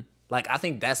him, like, I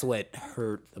think that's what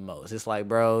hurt the most. It's like,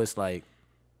 bro, it's like,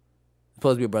 it's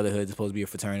supposed to be a brotherhood, it's supposed to be a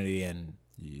fraternity, and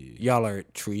y'all are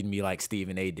treating me like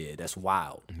Stephen A. did. That's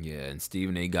wild. Yeah, and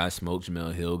Stephen A. got smoked,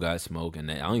 Jamel Hill got smoked,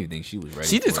 and I don't even think she was ready.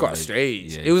 She for just it. got Like, straight.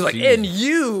 yeah, It was like, she and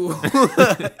you.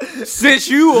 since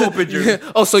you opened your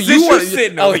Oh, so Since you you're want?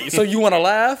 sitting Oh, over so you want to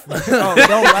laugh? Oh,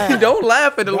 don't laugh. Don't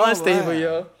laugh at the Don't lunch laugh. table,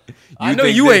 yo. I know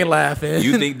think you that- ain't laughing.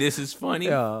 You think this is funny?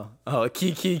 Oh,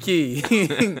 key.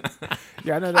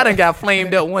 Yeah, I know that. I done got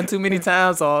flamed up one too many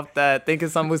times off that, thinking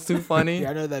something was too funny. Yeah,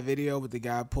 I know that video with the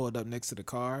guy pulled up next to the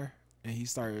car and he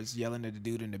starts yelling at the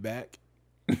dude in the back.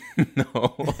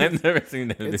 No, I've never seen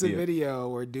that It's video. a video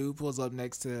where dude pulls up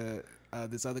next to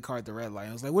this other car at the red light.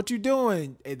 I was like, "What you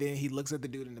doing?" And then he looks at the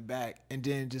dude in the back and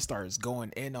then just starts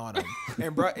going in on him.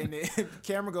 And bro, and then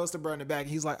camera goes to bro in the back. And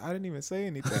he's like, "I didn't even say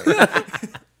anything."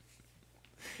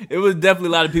 It was definitely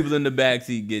a lot of people in the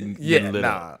backseat getting lit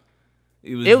up.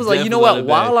 It was like, you know what?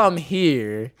 While I'm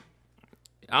here,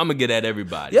 I'm gonna get at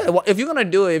everybody. yeah. Well, if you're gonna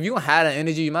do it, if you're gonna have that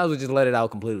energy, you might as well just let it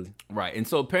out completely. Right. And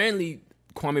so apparently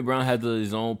Kwame Brown has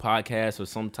his own podcast or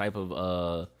some type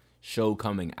of show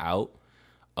coming out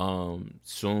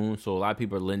soon. So a lot of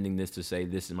people are lending this to say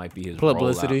this might be his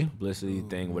Publicity. publicity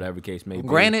thing, whatever case may be.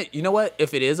 Granted, you know what?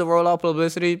 If it is a rollout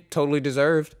publicity, totally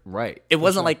deserved. Right. It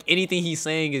wasn't like anything he's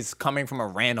saying is coming from a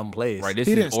random place. Right. This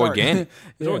He is didn't start. organic.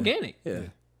 It's Yeah. organic. Yeah.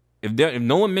 If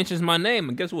no one mentions my name,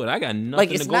 and guess what? I got nothing Like,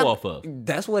 to it's go not, off of.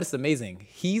 That's what's amazing.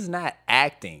 He's not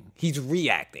acting. He's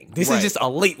reacting. This Right. is just a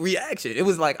late reaction. It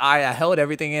was like, I held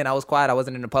everything in. I was quiet. I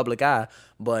wasn't in the public eye.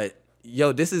 But,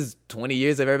 yo, this is 20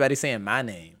 years of everybody saying my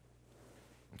name.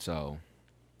 So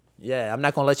Yeah, I'm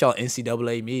not going to let y'all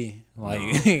NCAA me. Like,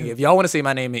 if y'all want to say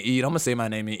my name and eat, I'm going to say my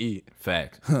name and eat.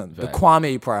 facts. The Facts.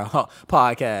 Kwame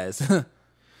podcast.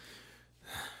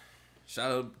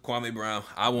 Shout out Kwame Brown.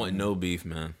 I want no beef,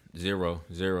 man. 0,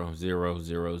 0, 0,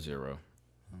 0, 0.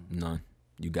 None.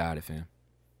 You got it, fam.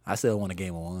 I still want a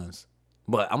game of ones.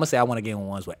 But I'm going to say I want a game of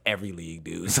ones with every league,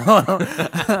 dude. So I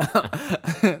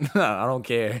don't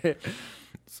care.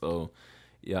 So,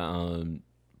 yeah,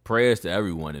 prayers to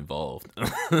everyone involved.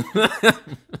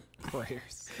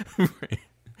 Prayers.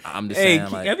 I'm just Hey,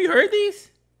 saying, like, have you heard these?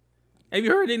 Have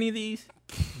you heard any of these?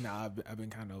 Nah, I've been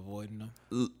kind of avoiding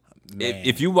them.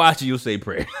 If you watch it, you'll say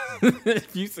prayer.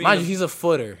 If you see mind you, him, he's a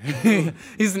footer.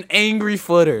 He's an angry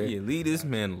footer. yeah, leave this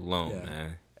man alone,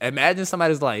 man. Imagine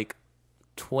somebody's like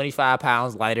 25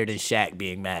 pounds lighter than Shaq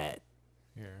being mad.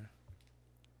 Yeah.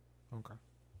 Okay.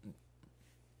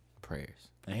 Prayers.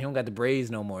 And he don't got the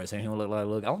braids no more, so he don't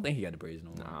look. I don't think he got the braids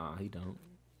no more. Nah, he don't.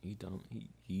 He don't.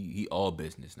 He all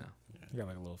business now. You got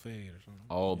like a little fade or something.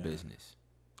 All business.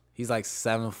 He's like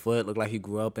 7 foot. Look like he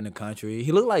grew up in the country.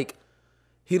 He looked like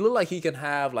he can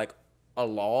have like a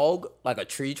log, like a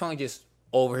tree trunk, just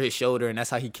over his shoulder, and that's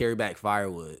how he carry back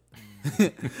firewood.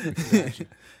 He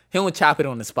don't chop it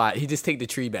on the spot. He just take the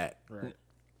tree back. Right.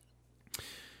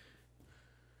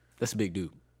 That's a big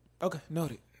dude. Okay,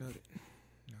 noted.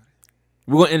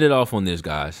 We're gonna end it off on this,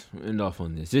 guys.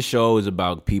 This show is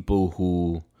about people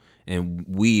who, and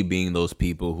we being those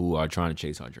people who are trying to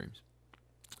chase our dreams.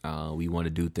 We want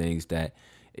to do things that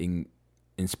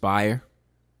inspire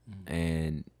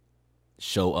and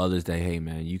show others that, hey,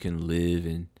 man, you can live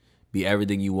and be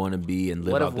everything you want to be and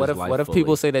live out this life. What if fully.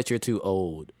 people say that you're too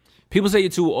old? People say you're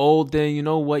too old, then you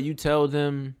know what? You tell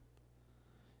them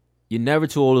you're never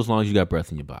too old as long as you got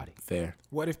breath in your body. Fair.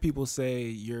 What if people say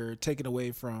you're taken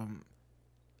away from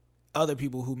other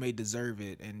people who may deserve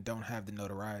it and don't have the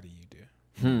notoriety you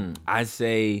do? I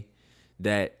say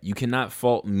that you cannot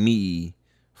fault me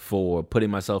for putting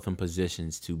myself in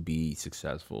positions to be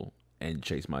successful and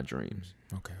chase my dreams.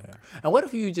 Okay. And what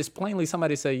if you just plainly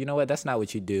somebody say, you know what, that's not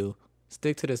what you do.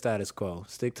 Stick to the status quo.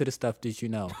 Stick to the stuff that you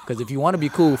know. Because if you want to be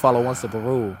cool, follow one simple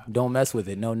rule. Don't mess with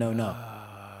it. No.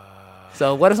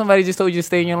 So what if somebody just told you to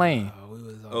stay in your lane? We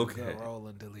was on Okay. good roll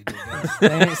until he did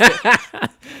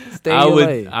that. Stay in your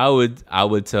lane. I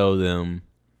would tell them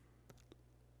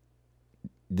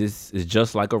this is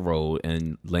just like a road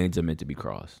and lanes are meant to be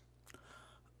crossed.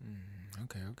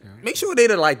 Okay. Make sure they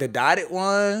like the dotted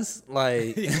ones.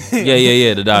 Like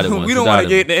Yeah, the dotted ones. we don't want to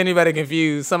get anybody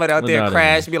confused. Somebody out The there dotted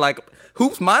crash, be like,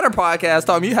 Hoops Minor Podcast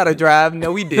taught me how to drive.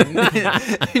 No, we didn't.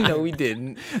 No, we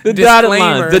didn't. The dotted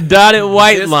lines, the dotted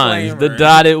white lines, the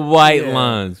dotted white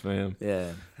lines, fam.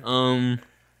 Yeah. You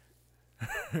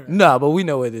No, but we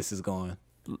know where this is going.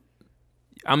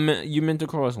 meant to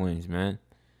cross lanes, man.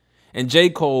 And J.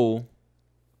 Cole,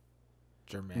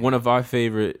 Jermaine. one of our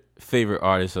favorite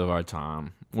artists of our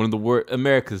time, one of the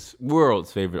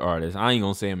world's favorite artists. I ain't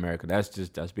gonna say America.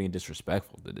 That's being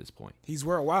disrespectful to this point. He's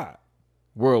worldwide.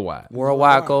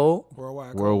 Worldwide Cole.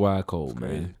 Worldwide Code,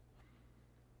 man.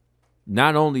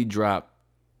 Not only dropped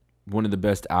one of the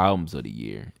best albums of the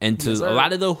year, and to a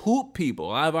lot of the hoop people,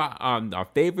 a lot of our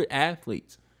favorite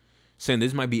athletes, saying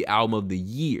this might be album of the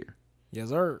year. Yes,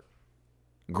 sir.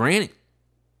 Granted,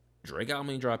 Drake album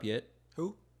ain't dropped yet.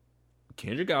 Who?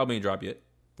 Kendrick album ain't dropped yet.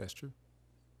 That's true.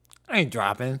 I ain't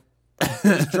dropping.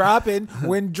 He's dropping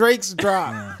when Drake's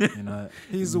drop. You know,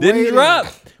 He's Didn't waiting. drop.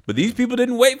 But these people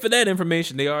didn't wait for that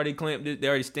information. They already claimed it. They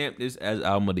already stamped this as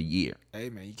album of the year. Hey,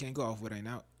 man, you can't go off what ain't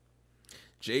out.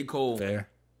 J. Cole, fair.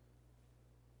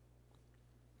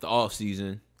 the off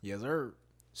season, Yes, sir.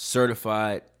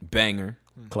 certified banger.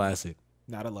 Classic.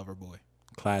 Not a lover boy.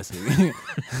 Classic.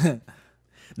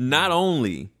 Not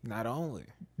only Not only.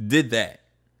 did that,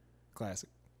 Classic.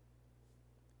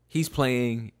 he's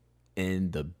playing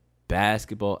in the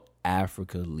Basketball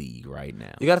Africa League right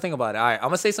now. You got to think about it. All right, I'm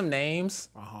going to say some names,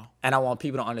 Uh-huh. and I want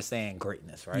people to understand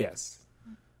greatness, right? Yes.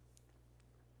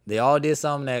 They all did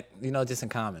something that, just in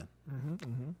common.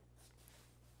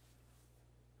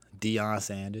 Deion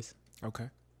Sanders, Okay.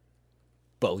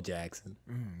 Bo Jackson,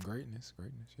 Greatness.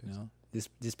 Yes.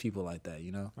 just people like that,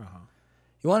 Uh-huh.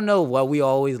 You want to know what we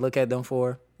always look at them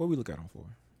for? What we look at them for?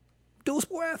 Dual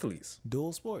sport athletes.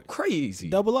 Dual sport. Crazy.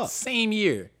 Double up. Same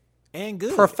year. And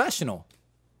good. Professional.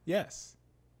 Yes.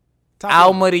 Top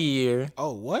Album one. of the year.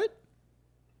 Oh, what?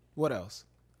 What else?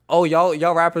 Oh,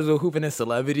 y'all rappers are hooping in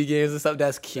celebrity games and stuff.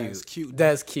 That's cute. That's cute.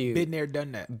 That's cute. Been there,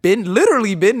 done that.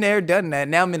 Literally been there, done that.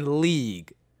 Now I'm in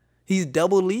league. He's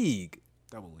double league.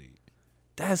 Double league.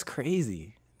 That's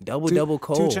crazy. Double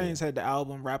Cole. 2 Chainz had the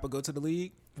album Rapper Go to the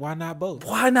League. Why not both?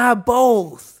 Why not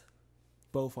both?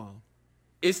 Both of them.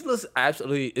 It's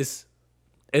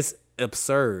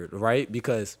absurd, right?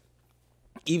 Because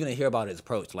even to hear about his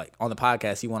approach, like on the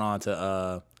podcast, he went on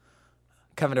to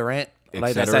Kevin Durant,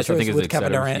 like that Etcetera. I think with it's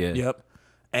Kevin Etcetera, Durant. yeah. Yep.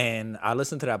 And I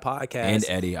listened to that podcast. And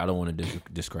Eddie, I don't want to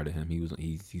discredit him.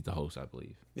 He's the host, I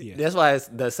believe. Yeah. That's why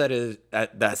the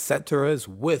cetera is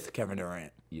with Kevin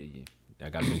Durant. Yeah. I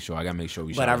gotta make sure.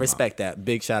 We. But I respect that.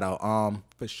 Big shout out.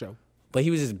 For sure. But he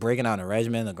was just breaking down the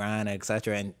regimen, the grind,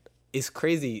 etc. And it's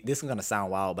crazy. This is gonna sound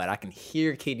wild, but I can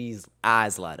hear KD's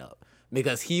eyes light up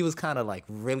because he was kind of like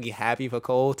really happy for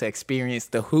Cole to experience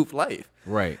the hoop life.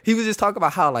 Right. He was just talking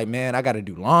about how like, man, I gotta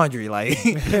do laundry. Like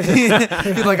he's like,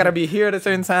 I gotta be here at a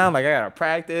certain time. Like I gotta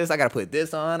practice. I gotta put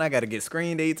this on. I gotta get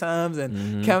screened 8 times.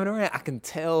 And Kevin Durant, I can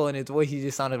tell in his voice, he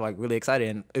just sounded like really excited.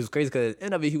 And it was crazy because at the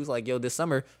end of it, he was like, yo, this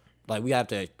summer, like, we have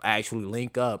to actually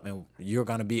link up, and you're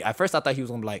going to be... At first, I thought he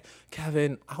was going to be like,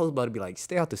 Kevin, I was about to be like,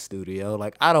 stay out the studio.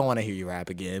 Like, I don't want to hear you rap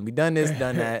again. We done this,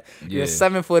 done that. You're a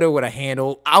 7-footer with a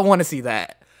handle. I want to see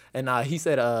that. And he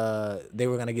said they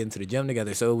were going to get into the gym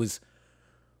together. So it was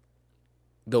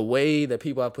the way that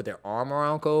people have put their arm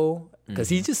around Cole, because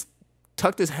he just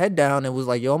tucked his head down and was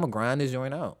like, yo, I'm going to grind this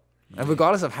joint out. And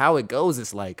regardless of how it goes,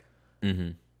 it's like...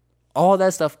 All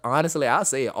that stuff, honestly, I'll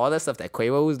say it. All that stuff that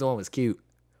Quavo was doing was cute.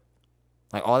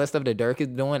 Like all that stuff that Dirk is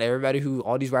doing,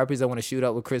 all these rappers that want to shoot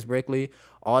up with Chris Brickley,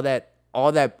 all that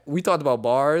we talked about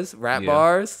bars, rap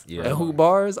bars, and hoop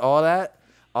bars, all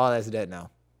that's dead now.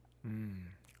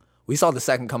 We saw the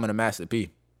second coming of Master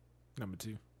P. Number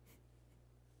 2.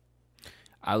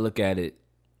 I look at it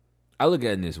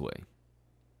in this way.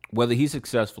 Whether he's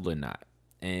successful or not.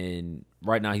 And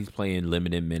right now he's playing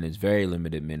limited minutes, very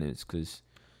limited minutes, because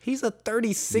he's a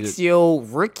 36-year-old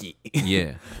rookie.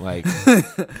 Yeah, like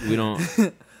we don't.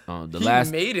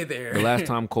 Made it there. The last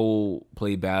time Cole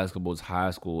played basketball was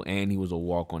high school, and he was a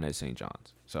walk-on at St.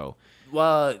 John's. So,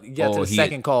 to the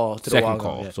second call.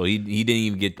 Yeah. So he didn't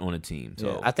even get on a team.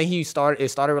 So I think it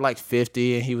started with like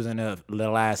 50, and he was in the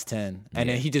last 10, and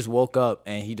then he just woke up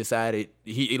and he decided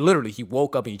he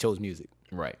woke up and he chose music.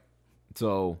 Right.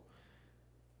 So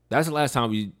that's the last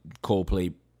time Cole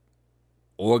played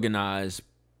organized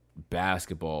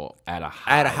basketball at a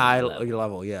high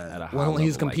level. Yeah. At a high when he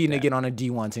was level competing like to get on a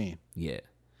D1 team. Yeah.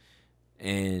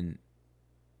 And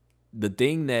the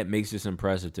thing that makes this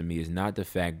impressive to me is not the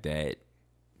fact that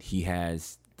he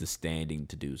has the standing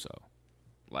to do so.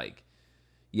 Like,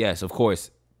 yes, of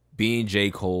course, being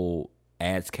J. Cole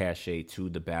adds cachet to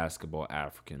the Basketball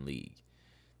African League.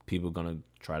 People are going to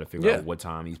try to figure out what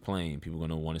time he's playing. People are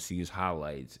going to want to see his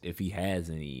highlights, if he has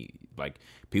any. Like,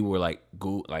 people were like,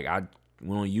 I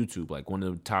went on YouTube, like one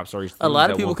of the top search. A lot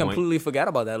of people completely forgot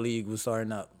about that league was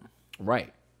starting up.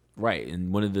 Right.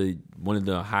 And one of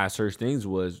the high search things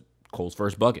was Cole's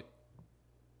first bucket.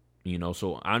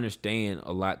 So I understand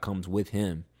a lot comes with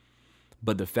him,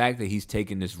 but the fact that he's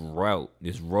taking this road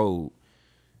in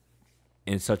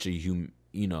such a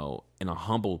in a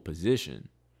humble position,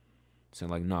 saying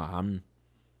like, nah,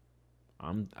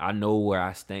 I know where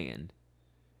I stand.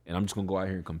 And I'm just gonna go out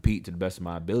here and compete to the best of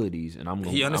my abilities. And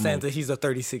he understands that he's a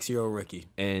 36-year-old rookie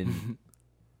and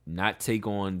not take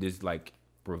on this like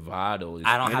bravado.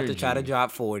 I don't have to try to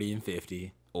drop 40 and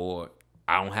 50, or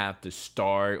I don't have to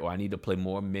start, or I need to play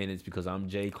more minutes because I'm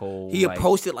J. Cole. He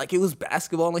approached it like it was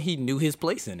basketball, and he knew his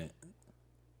place in it.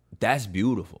 That's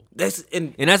beautiful. That's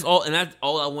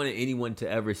all I wanted anyone to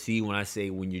ever see when I say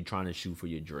when you're trying to shoot for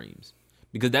your dreams,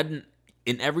 because that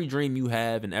in every dream you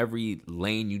have, in every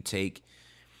lane you take.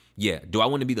 Yeah, do I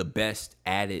want to be the best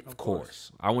at it? Of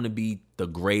course. I want to be the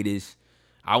greatest.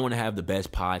 I want to have the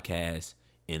best podcast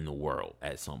in the world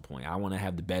at some point. I want to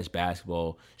have the best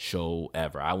basketball show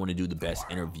ever. I want to do the best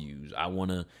interviews. I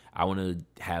want to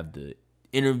have the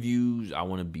interviews. I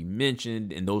want to be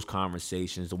mentioned in those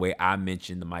conversations the way I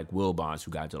mentioned the Mike Wilbons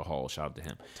who got to the Hall. Shout out to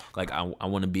him. Like, I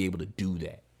want to be able to do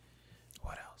that.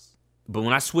 What else? But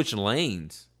when I switch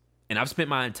lanes, and I've spent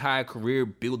my entire career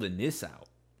building this out,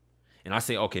 and I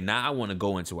say, okay, now I want to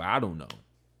go into, I don't know,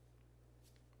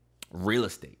 real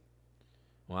estate.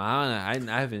 Well, I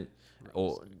haven't,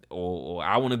 or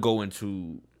I want to go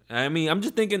into, I'm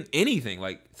just thinking anything,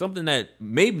 like something that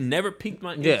maybe never piqued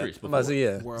my interest before.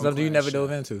 Something you never dove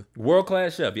into.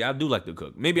 World-class chef. Yeah, I do like to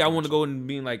cook. Maybe I want to go and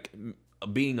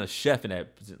being a chef in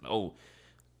that position. Oh,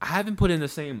 I haven't put in the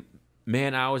same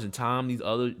man hours and time these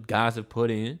other guys have put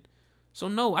in. So,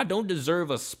 no, I don't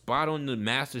deserve a spot on the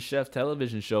MasterChef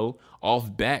television show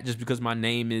off bat just because my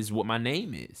name is what my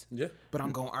name is. Yeah. But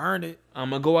I'm going to earn it.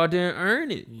 I'm going to go out there and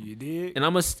earn it. You did. And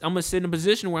I'm going to sit in a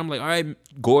position where I'm like, all right,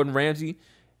 Gordon Ramsay,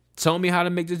 tell me how to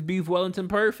make this beef Wellington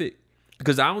perfect.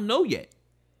 Because I don't know yet.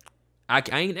 I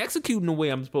ain't executing the way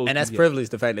I'm supposed to. And that's privilege,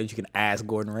 the fact that you can ask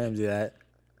Gordon Ramsay that.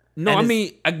 No,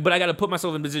 but I got to put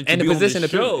myself in a position to be on the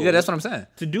show. Yeah, that's what I'm saying.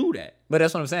 To do that. But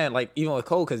that's what I'm saying. Like, even with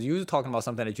Cole, because you were talking about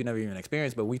something that you never even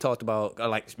experienced, but we talked about,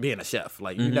 like, being a chef.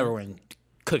 Like, you never were in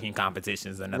cooking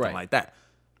competitions or nothing like that.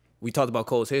 We talked about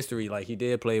Cole's history. Like, he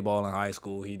did play ball in high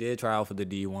school. He did try out for the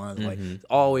D1s. Like,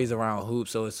 always around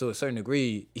hoops. So, to a certain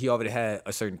degree, he already had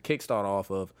a certain kickstart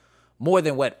off of more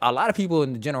than what a lot of people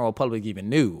in the general public even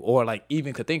knew or, like,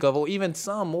 even could think of, or even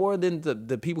some more than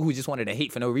the people who just wanted to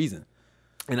hate for no reason.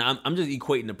 And I'm just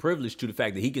equating the privilege to the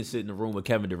fact that he can sit in the room with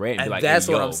Kevin Durant and be like, that's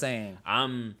hey, what I'm saying.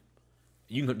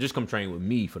 You can just come train with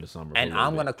me for the summer. And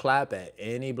I'm going to clap at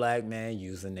any black man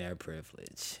using their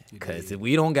privilege. Because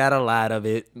we don't got a lot of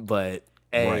it, but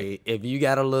hey, if you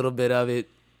got a little bit of it.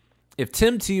 If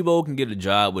Tim Tebow can get a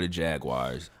job with the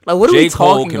Jaguars, like, what are J. we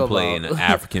Cole talking can about? play in the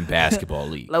African Basketball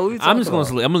League. Like, what I'm just going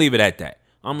to leave it at that.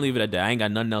 I ain't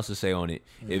got nothing else to say on it.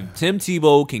 If Tim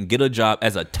Tebow can get a job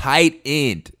as a tight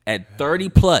end at 30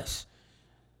 plus,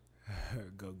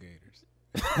 go Gators.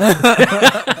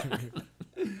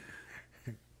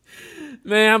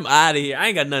 Man, I'm out of here. I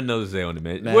ain't got nothing else to say on it,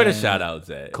 man. Where the shout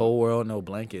outs at? Cold World, No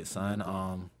Blanket, son.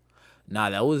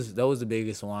 That was the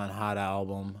biggest one. Hot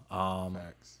album.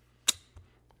 Facts.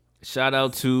 Shout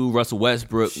out to Russell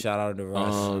Westbrook. Shout out to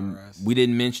Russ. We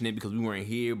didn't mention it because we weren't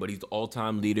here, but he's the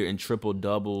all-time leader in triple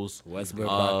doubles. Westbrook,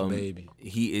 rock the baby.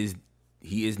 He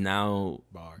is now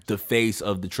Bars. the face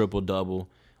of the triple double.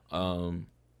 And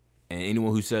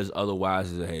anyone who says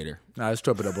otherwise is a hater. Nah, it's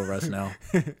triple double Russ now.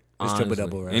 It's triple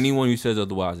double Russ. Anyone who says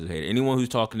otherwise is a hater. Anyone who's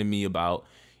talking to me about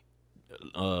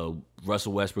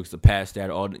Russell Westbrook's the past that,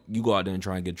 you go out there and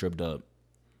try and get tripped up.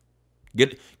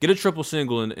 Get a triple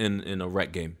single in a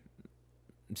rec game.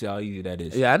 See how easy that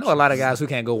is. Yeah, I know a lot of guys who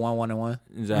can't go 1-1-1.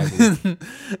 Exactly.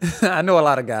 I know a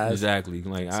lot of guys. Exactly.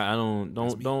 Like I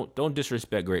don't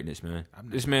disrespect greatness, man.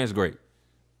 This man's great.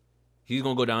 He's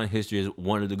gonna go down in history as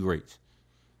one of the greats.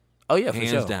 Oh yeah, for hands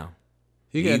sure. down.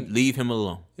 Leave him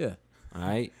alone. Yeah. All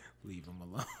right. Leave him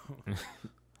alone.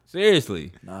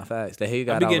 Seriously. Nah, facts. The hate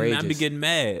got I outrageous. be getting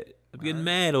mad. I'm getting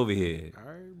mad over here. All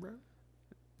right, bro.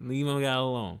 Leave him guy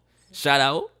alone. Shout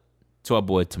out to our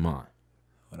boy Tamar.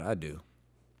 What I do?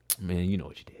 Man, you know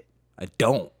what you did. I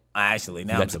don't. Actually,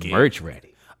 now You I'm got the scared. merch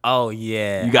ready. Oh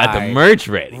yeah. You got All the right. merch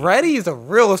ready. Ready is a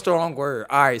real strong word.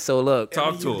 All right, so look.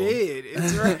 Talk to You him. did.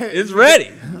 It's right. It's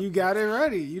ready. You got it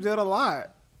ready. You did a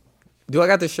lot. Do I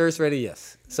got the shirts ready?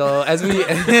 Yes. So as we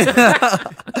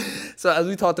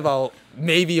talked about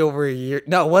maybe over a year.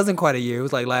 No, it wasn't quite a year. It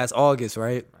was like last August,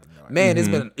 right? Man,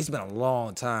 it's been a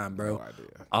long time, bro. No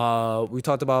idea. We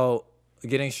talked about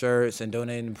getting shirts and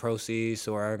donating proceeds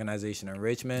to our organization in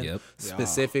Richmond. Yep.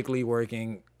 Specifically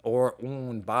working or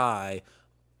owned by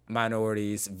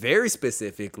minorities, very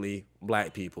specifically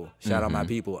Black people. Shout out my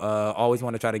people. Always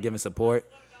want to try to give and support.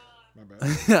 My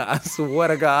bad. I swear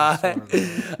to God.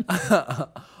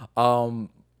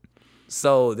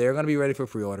 So they're gonna be ready for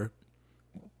pre-order.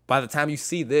 By the time you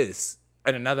see this,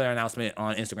 and another announcement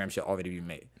on Instagram should already be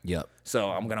made. Yep. So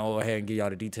I'm gonna go ahead and give y'all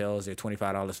the details. They're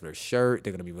 $25 for their shirt.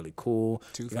 They're gonna be really cool.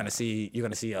 You're gonna see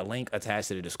a link attached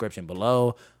to the description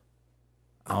below.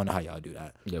 I don't know how y'all do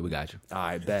that. Yeah, we got you. All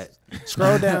right, bet.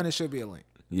 Scroll down. It should be a link.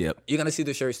 Yep. You're gonna see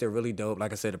the shirts. They're really dope.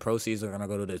 Like I said, the proceeds are gonna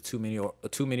go to the Too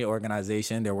Many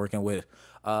organization. They're working with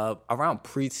around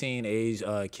preteen age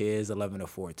kids, 11 to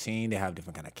 14. They have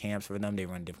different kind of camps for them. They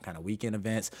run different kind of weekend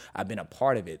events. I've been a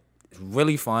part of it. It's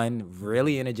really fun,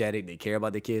 really energetic. They care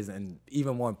about the kids, and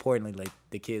even more importantly, like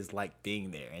the kids like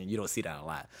being there, and you don't see that a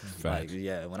lot. Facts. Like,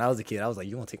 yeah, when I was a kid, I was like,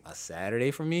 "You gonna take my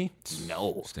Saturday from me?"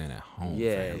 No. Staying at home.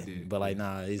 Yeah, fam. but like,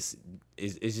 nah, it's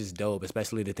just dope,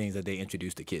 especially the things that they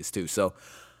introduce to kids too. So,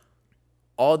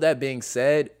 all that being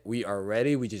said, we are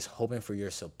ready. We just hoping for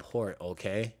your support,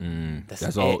 okay?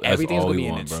 That's all. That's Everything's all gonna we be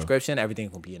in want, the bro. description. Everything's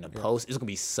gonna be in the post. It's gonna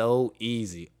be so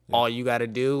easy. All you gotta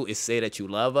do is say that you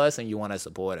love us and you want to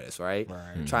support us, right?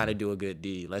 Trying to do a good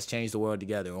deed. Let's change the world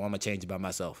together. Or I'm gonna change it by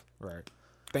myself. Right.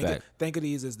 Fact. Think of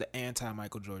these as the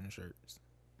anti-Michael Jordan shirts.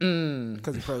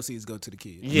 Because the proceeds go to the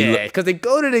kids. Yeah, because they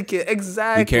go to the kid.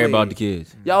 Exactly. We care about the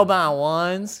kids. Y'all buying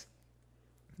ones.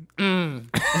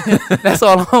 That's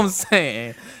all I'm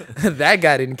saying. That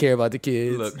guy didn't care about the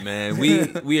kids. Look, man,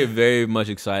 we are very much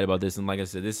excited about this, and like I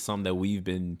said, this is something that we've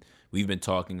been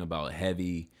talking about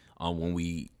heavy when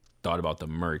we thought about the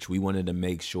merch. We wanted to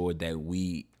make sure that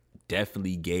we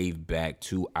definitely gave back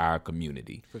to our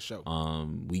community. For sure.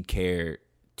 We care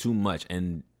too much,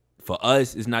 and for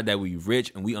us, it's not that we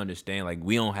rich, and we understand. Like,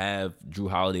 we don't have Drew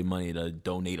Holiday money to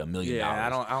donate $1 million.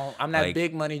 Yeah, I'm not Like,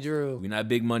 big money, Drew. We're not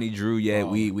big money Drew yet.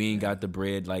 We ain't got the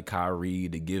bread like Kyrie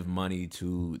to give money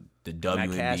to the Not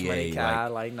WNBA. cash money, Kai.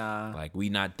 Like, nah. Like, we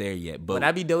not there yet. But When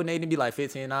I be donating, it be like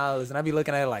 $15, and I be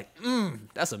looking at it like,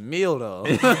 that's a meal though.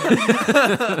 And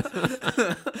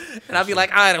I be like,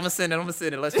 all right, I'm gonna send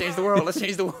it. Let's change the world. Let's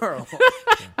change the world.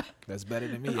 That's better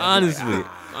than me. honestly,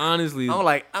 I'm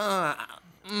like,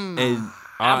 and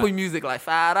Apple Music like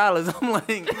 $5. I'm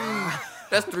like,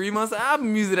 that's 3 months of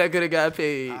album music that could have got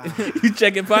paid. you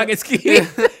checking pockets, kid?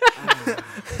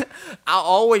 I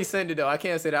always send it though. I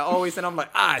can't say that. I always send. I'm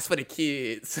like, it's for the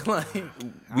kids. Like,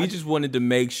 We just wanted to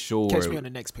make sure. Catch me on the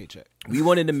next paycheck. We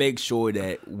wanted to make sure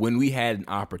that when we had an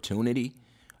opportunity,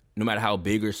 no matter how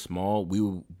big or small, we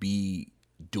will be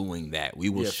doing that. We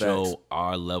will show facts.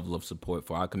 our level of support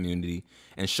for our community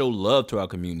and show love to our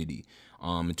community,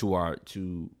 and to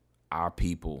our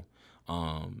people,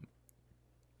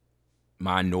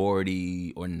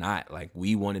 minority or not. Like,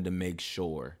 we wanted to make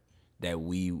sure that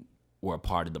we were a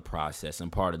part of the process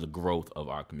and part of the growth of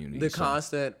our community. the So-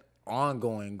 constant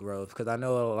ongoing growth, because I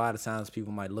know a lot of times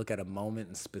people might look at a moment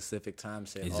in specific time,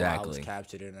 say, I was Exactly.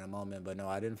 captured in a moment, but no,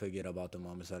 I didn't forget about the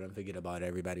moments. I didn't forget about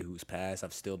everybody who's passed.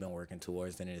 I've still been working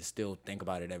towards it, and still think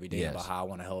about it every day Yes. about how I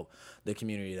want to help the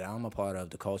community that I'm a part of,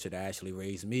 the culture that actually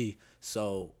raised me.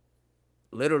 So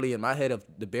literally in my head, if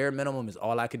the bare minimum is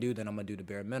all I could do, then I'm gonna do the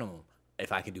bare minimum.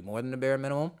 If I can do more than the bare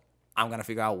minimum, I'm going to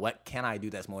figure out what can I do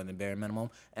that's more than bare minimum.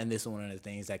 And this is one of the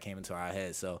things that came into our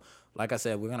head. So, like I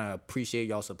said, we're going to appreciate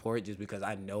y'all support just because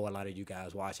I know a lot of you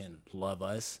guys watching love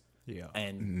us. Yeah.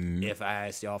 And if I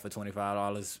asked y'all for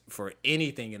 $25 for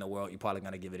anything in the world, you're probably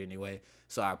going to give it anyway.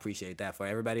 So I appreciate that. For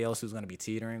everybody else who's going to be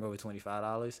teetering over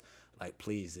 $25, like,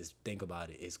 please just think about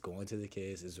it. It's going to the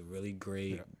kids. It's a really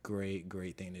great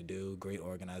thing to do. Great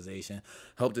organization.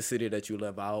 Help the city that you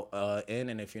live out in.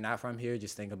 And if you're not from here,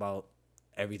 just think about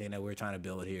everything that we're trying to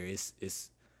build here.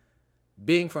 It's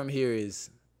being from here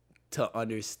is to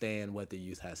understand what the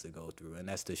youth has to go through. And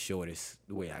that's the shortest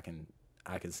way I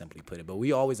can simply put it. But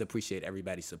we always appreciate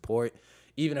everybody's support.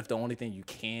 Even if the only thing you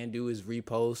can do is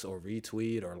repost or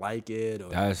retweet or like it. Or,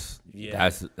 That's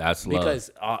love.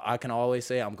 Because I can always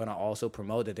say I'm going to also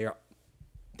promote that they're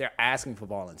asking for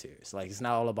volunteers. Like, it's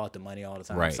not all about the money all the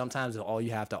time. Right. Sometimes all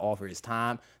you have to offer is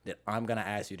time, that I'm going to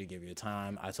ask you to give your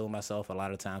time. I told myself a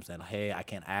lot of times that, hey, I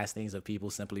can't ask things of people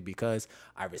simply because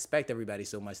I respect everybody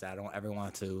so much that I don't ever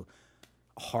want to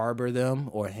harbor them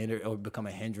or hinder or become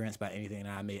a hindrance by anything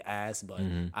that I may ask. But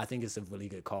I think it's a really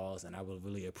good cause, and I would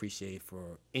really appreciate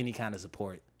for any kind of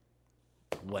support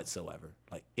whatsoever.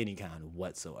 Like, any kind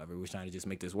whatsoever. We're trying to just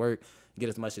make this work, get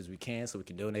as much as we can so we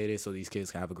can donate it so these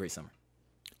kids can have a great summer.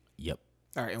 Yep.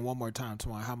 All right, and one more time,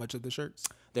 Twan, how much are the shirts?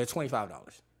 They're $25.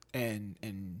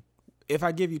 And if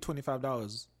I give you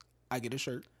 $25, I get a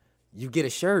shirt. You get a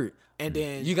shirt. And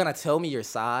then You're going to tell me your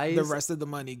size? the rest of the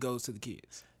money goes to the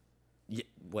kids. Yeah,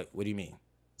 wait, what do you mean?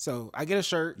 So I get a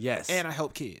shirt. Yes. And I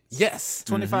help kids. Yes.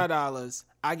 $25,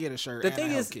 I get a shirt. The and thing I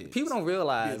help is, kids. people don't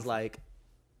realize, Beautiful. like,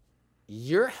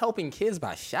 you're helping kids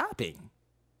by shopping.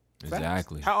 Facts.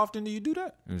 Exactly. How often do you do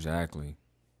that? Exactly.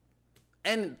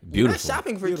 And you're not Beautiful.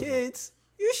 shopping for Beautiful. kids.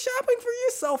 You're shopping for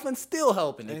yourself and still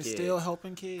helping the And kids. still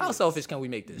helping kids. How selfish can we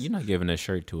make this? You're not giving a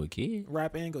shirt to a kid.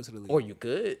 Rap and go to the league. Or you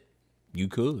could. You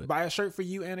could. Buy a shirt for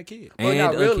you and a kid. Well, now,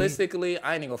 And a kid. realistically,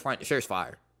 I ain't even gonna front. The shirt's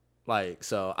fire. Like,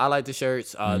 so I like the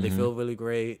shirts. They feel really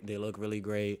great. They look really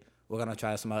great. We're gonna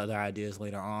try some other ideas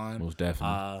later on. Most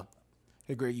definitely.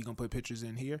 Hey, Greg, you gonna put pictures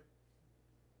in here?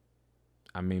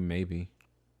 I mean, maybe.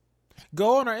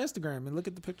 Go on our Instagram and look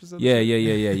at the pictures of the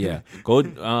Yeah. Go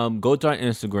to our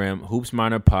Instagram, Hoops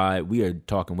Minor Pod. We are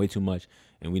talking way too much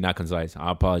and we're not concise.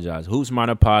 I apologize. Hoops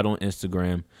Minor Pod on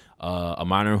Instam, a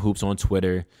Minor Hoops on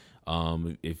Twitter.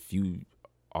 If you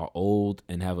are old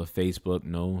and have a Facebook,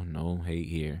 no hate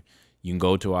here. You can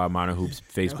go to our Minor Hoops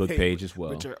Facebook page as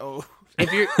well. But you're old.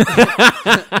 If you're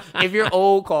if you're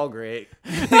old, call Greg.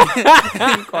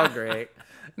 Call Greg.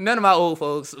 None of my old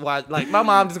folks watch. Like, my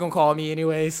mom just gonna call me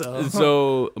anyway.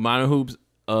 So Minor Hoops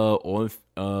we have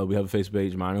a Facebook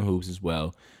page, Minor Hoops as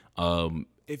well.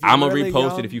 If you're I'm gonna really repost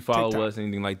young, it if you follow TikTok. us,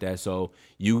 anything like that. So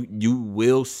you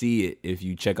will see it if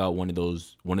you check out one of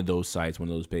those sites, one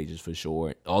of those pages for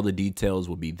sure. All the details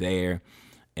will be there,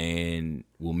 and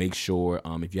we'll make sure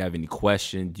if you have any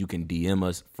questions, you can DM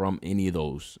us from any of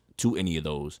those to any of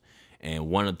those, and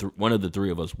one of the three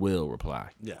of us will reply.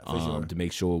 Yeah, for sure. To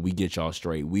make sure we get y'all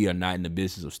straight. We are not in the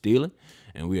business of stealing,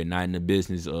 and we are not in the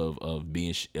business of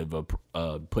being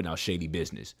putting out shady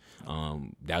business.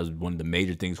 That was one of the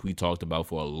major things we talked about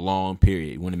for a long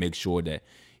period. We want to make sure that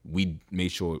we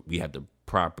make sure we have the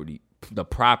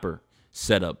proper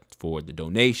setup for the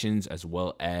donations as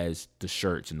well as the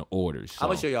shirts and the orders. I'm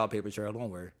gonna So- show y'all a paper trail.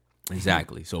 Don't worry.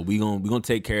 Exactly. So we gonna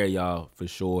take care of y'all for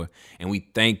sure, and we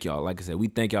thank y'all. Like I said, we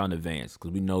thank y'all in advance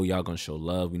because we know y'all gonna show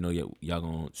love. We know y'all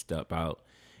gonna step out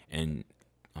and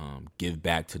give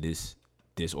back to this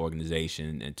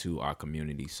organization and to our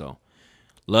community. So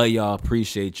love y'all,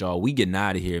 appreciate y'all. We getting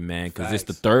out of here, man, because it's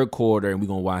the Facts. third quarter and we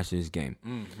gonna watch this game.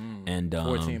 And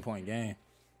 14-point game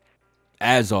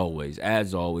as always,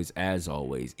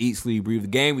 eat, sleep, breathe the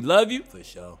game. We love you. for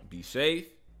sure. Be safe.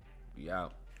 Be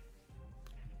out.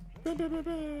 Ba, ba, ba,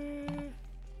 ba.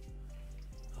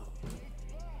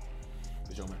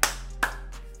 For sure, man.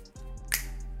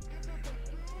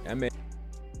 That man.